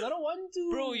 I don't want to.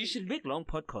 Bro, you should make long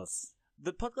podcasts.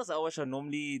 The podcasts I watch are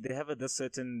normally, they have this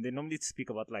certain, they normally speak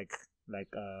about like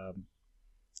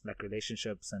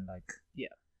relationships and like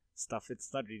stuff.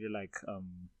 It's not really like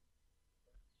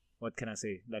what can I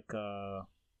say? Like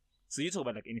so you talk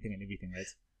about like anything and everything, right?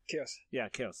 Chaos. Yeah,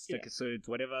 chaos. Yeah. Like, so it's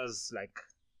whatever's like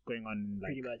going on, like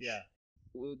Pretty much. yeah.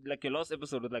 Like your last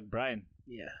episode with like Brian,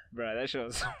 Yeah. bro. That show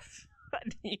was so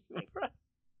funny, bro.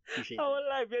 Appreciate I that. was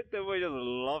like, me and boy just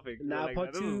laughing. Nah, Like,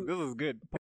 part this two- is good.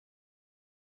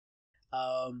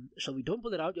 Shall we don't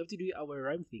pull it out? You have to do our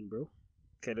rhyme thing, bro.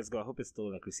 Okay, let's go. I hope it's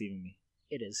still like receiving me.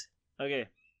 It is. Okay.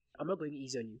 I'm not going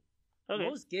easy on you. Okay.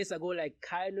 Most guests I go like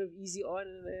kind of easy on.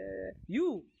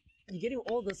 You're getting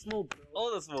all the smoke, bro.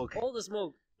 All the smoke. All the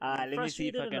smoke. Let me see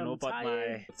if I frustrated can and I'm open my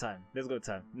tired. time. Let's go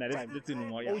time. Now Time. let's do no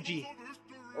more. Yeah.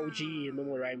 OG,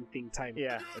 normal rhyme thing time.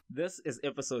 Yeah. This is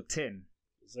episode 10.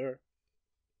 Sir.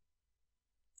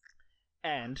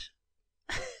 And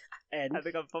And I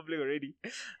think I'm fumbling already.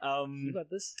 you got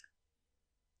this.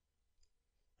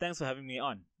 Thanks for having me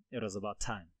on. It was about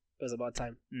time. It was about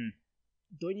time. Mm.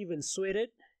 Don't even sweat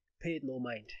it. Pay it no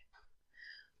mind.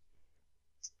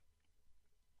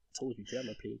 I told you, I'm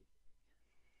not playing.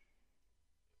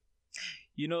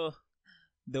 You know,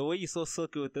 the way you're so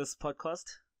silky with this podcast,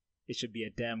 it should be a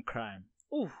damn crime.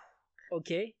 Ooh.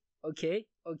 Okay.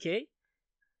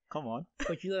 Come on.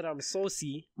 But you know that I'm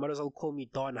saucy. Might as well call me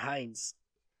Don Hines.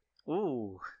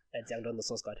 Ooh. That's young Don the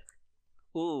Sauce God.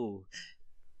 Ooh.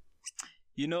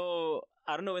 You know,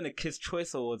 I don't know when the Kids'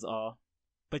 Choice Awards are,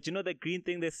 but you know that green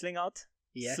thing they sling out?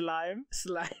 Yeah. Slime?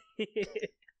 Slime.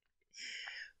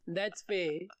 That's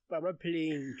fair, but I'm not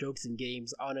playing jokes and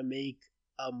games. I want to make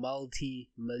a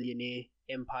multi-millionaire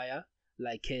empire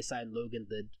like KSI and Logan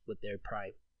did with their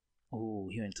Prime. Ooh,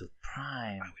 he went to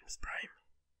Prime. I win with Prime.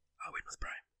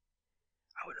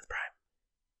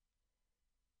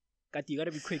 God, you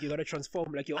gotta be quick. You gotta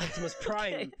transform like your Optimus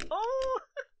Prime. Oh!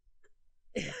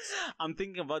 I'm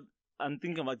thinking about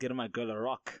getting my girl a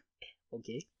rock.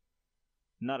 Okay,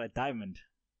 Not a diamond,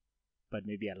 but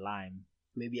maybe a lime.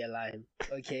 maybe a lime.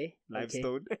 Okay,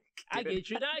 Limestone. I get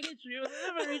you. I get you.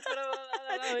 Never reach, but I'll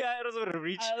allow it. Yeah, it doesn't want to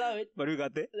reach. I'll allow it. But we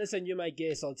got there. Listen, you're my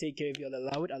guest. I'll take care of you. I'll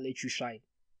allow it. I'll let you shine.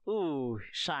 Ooh,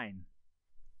 shine.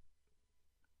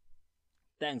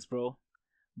 Thanks, bro.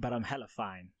 But I'm hella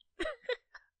fine.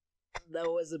 That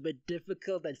was a bit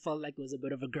difficult. That felt like it was a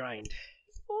bit of a grind.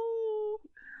 Ooh.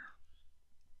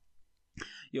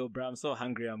 Yo, bro, I'm so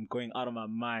hungry. I'm going out of my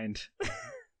mind.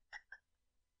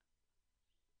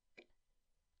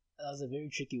 That was a very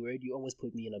tricky word. You almost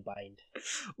put me in a bind.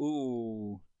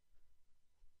 Ooh.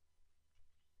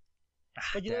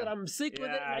 But you know what? I'm sick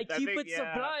with it and I keep it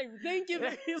sublime. Thank you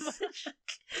very much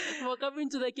for coming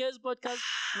to the Chaos Podcast.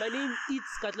 My name is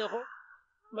Katlego.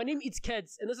 My name is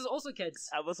Cats, and this is also Cats.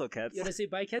 I'm also Cats. You wanna say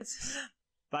bye, Cats?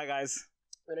 Bye, guys.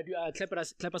 We're gonna do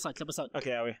clap us out.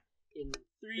 Okay, are we? In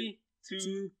 3,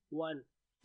 2, 1.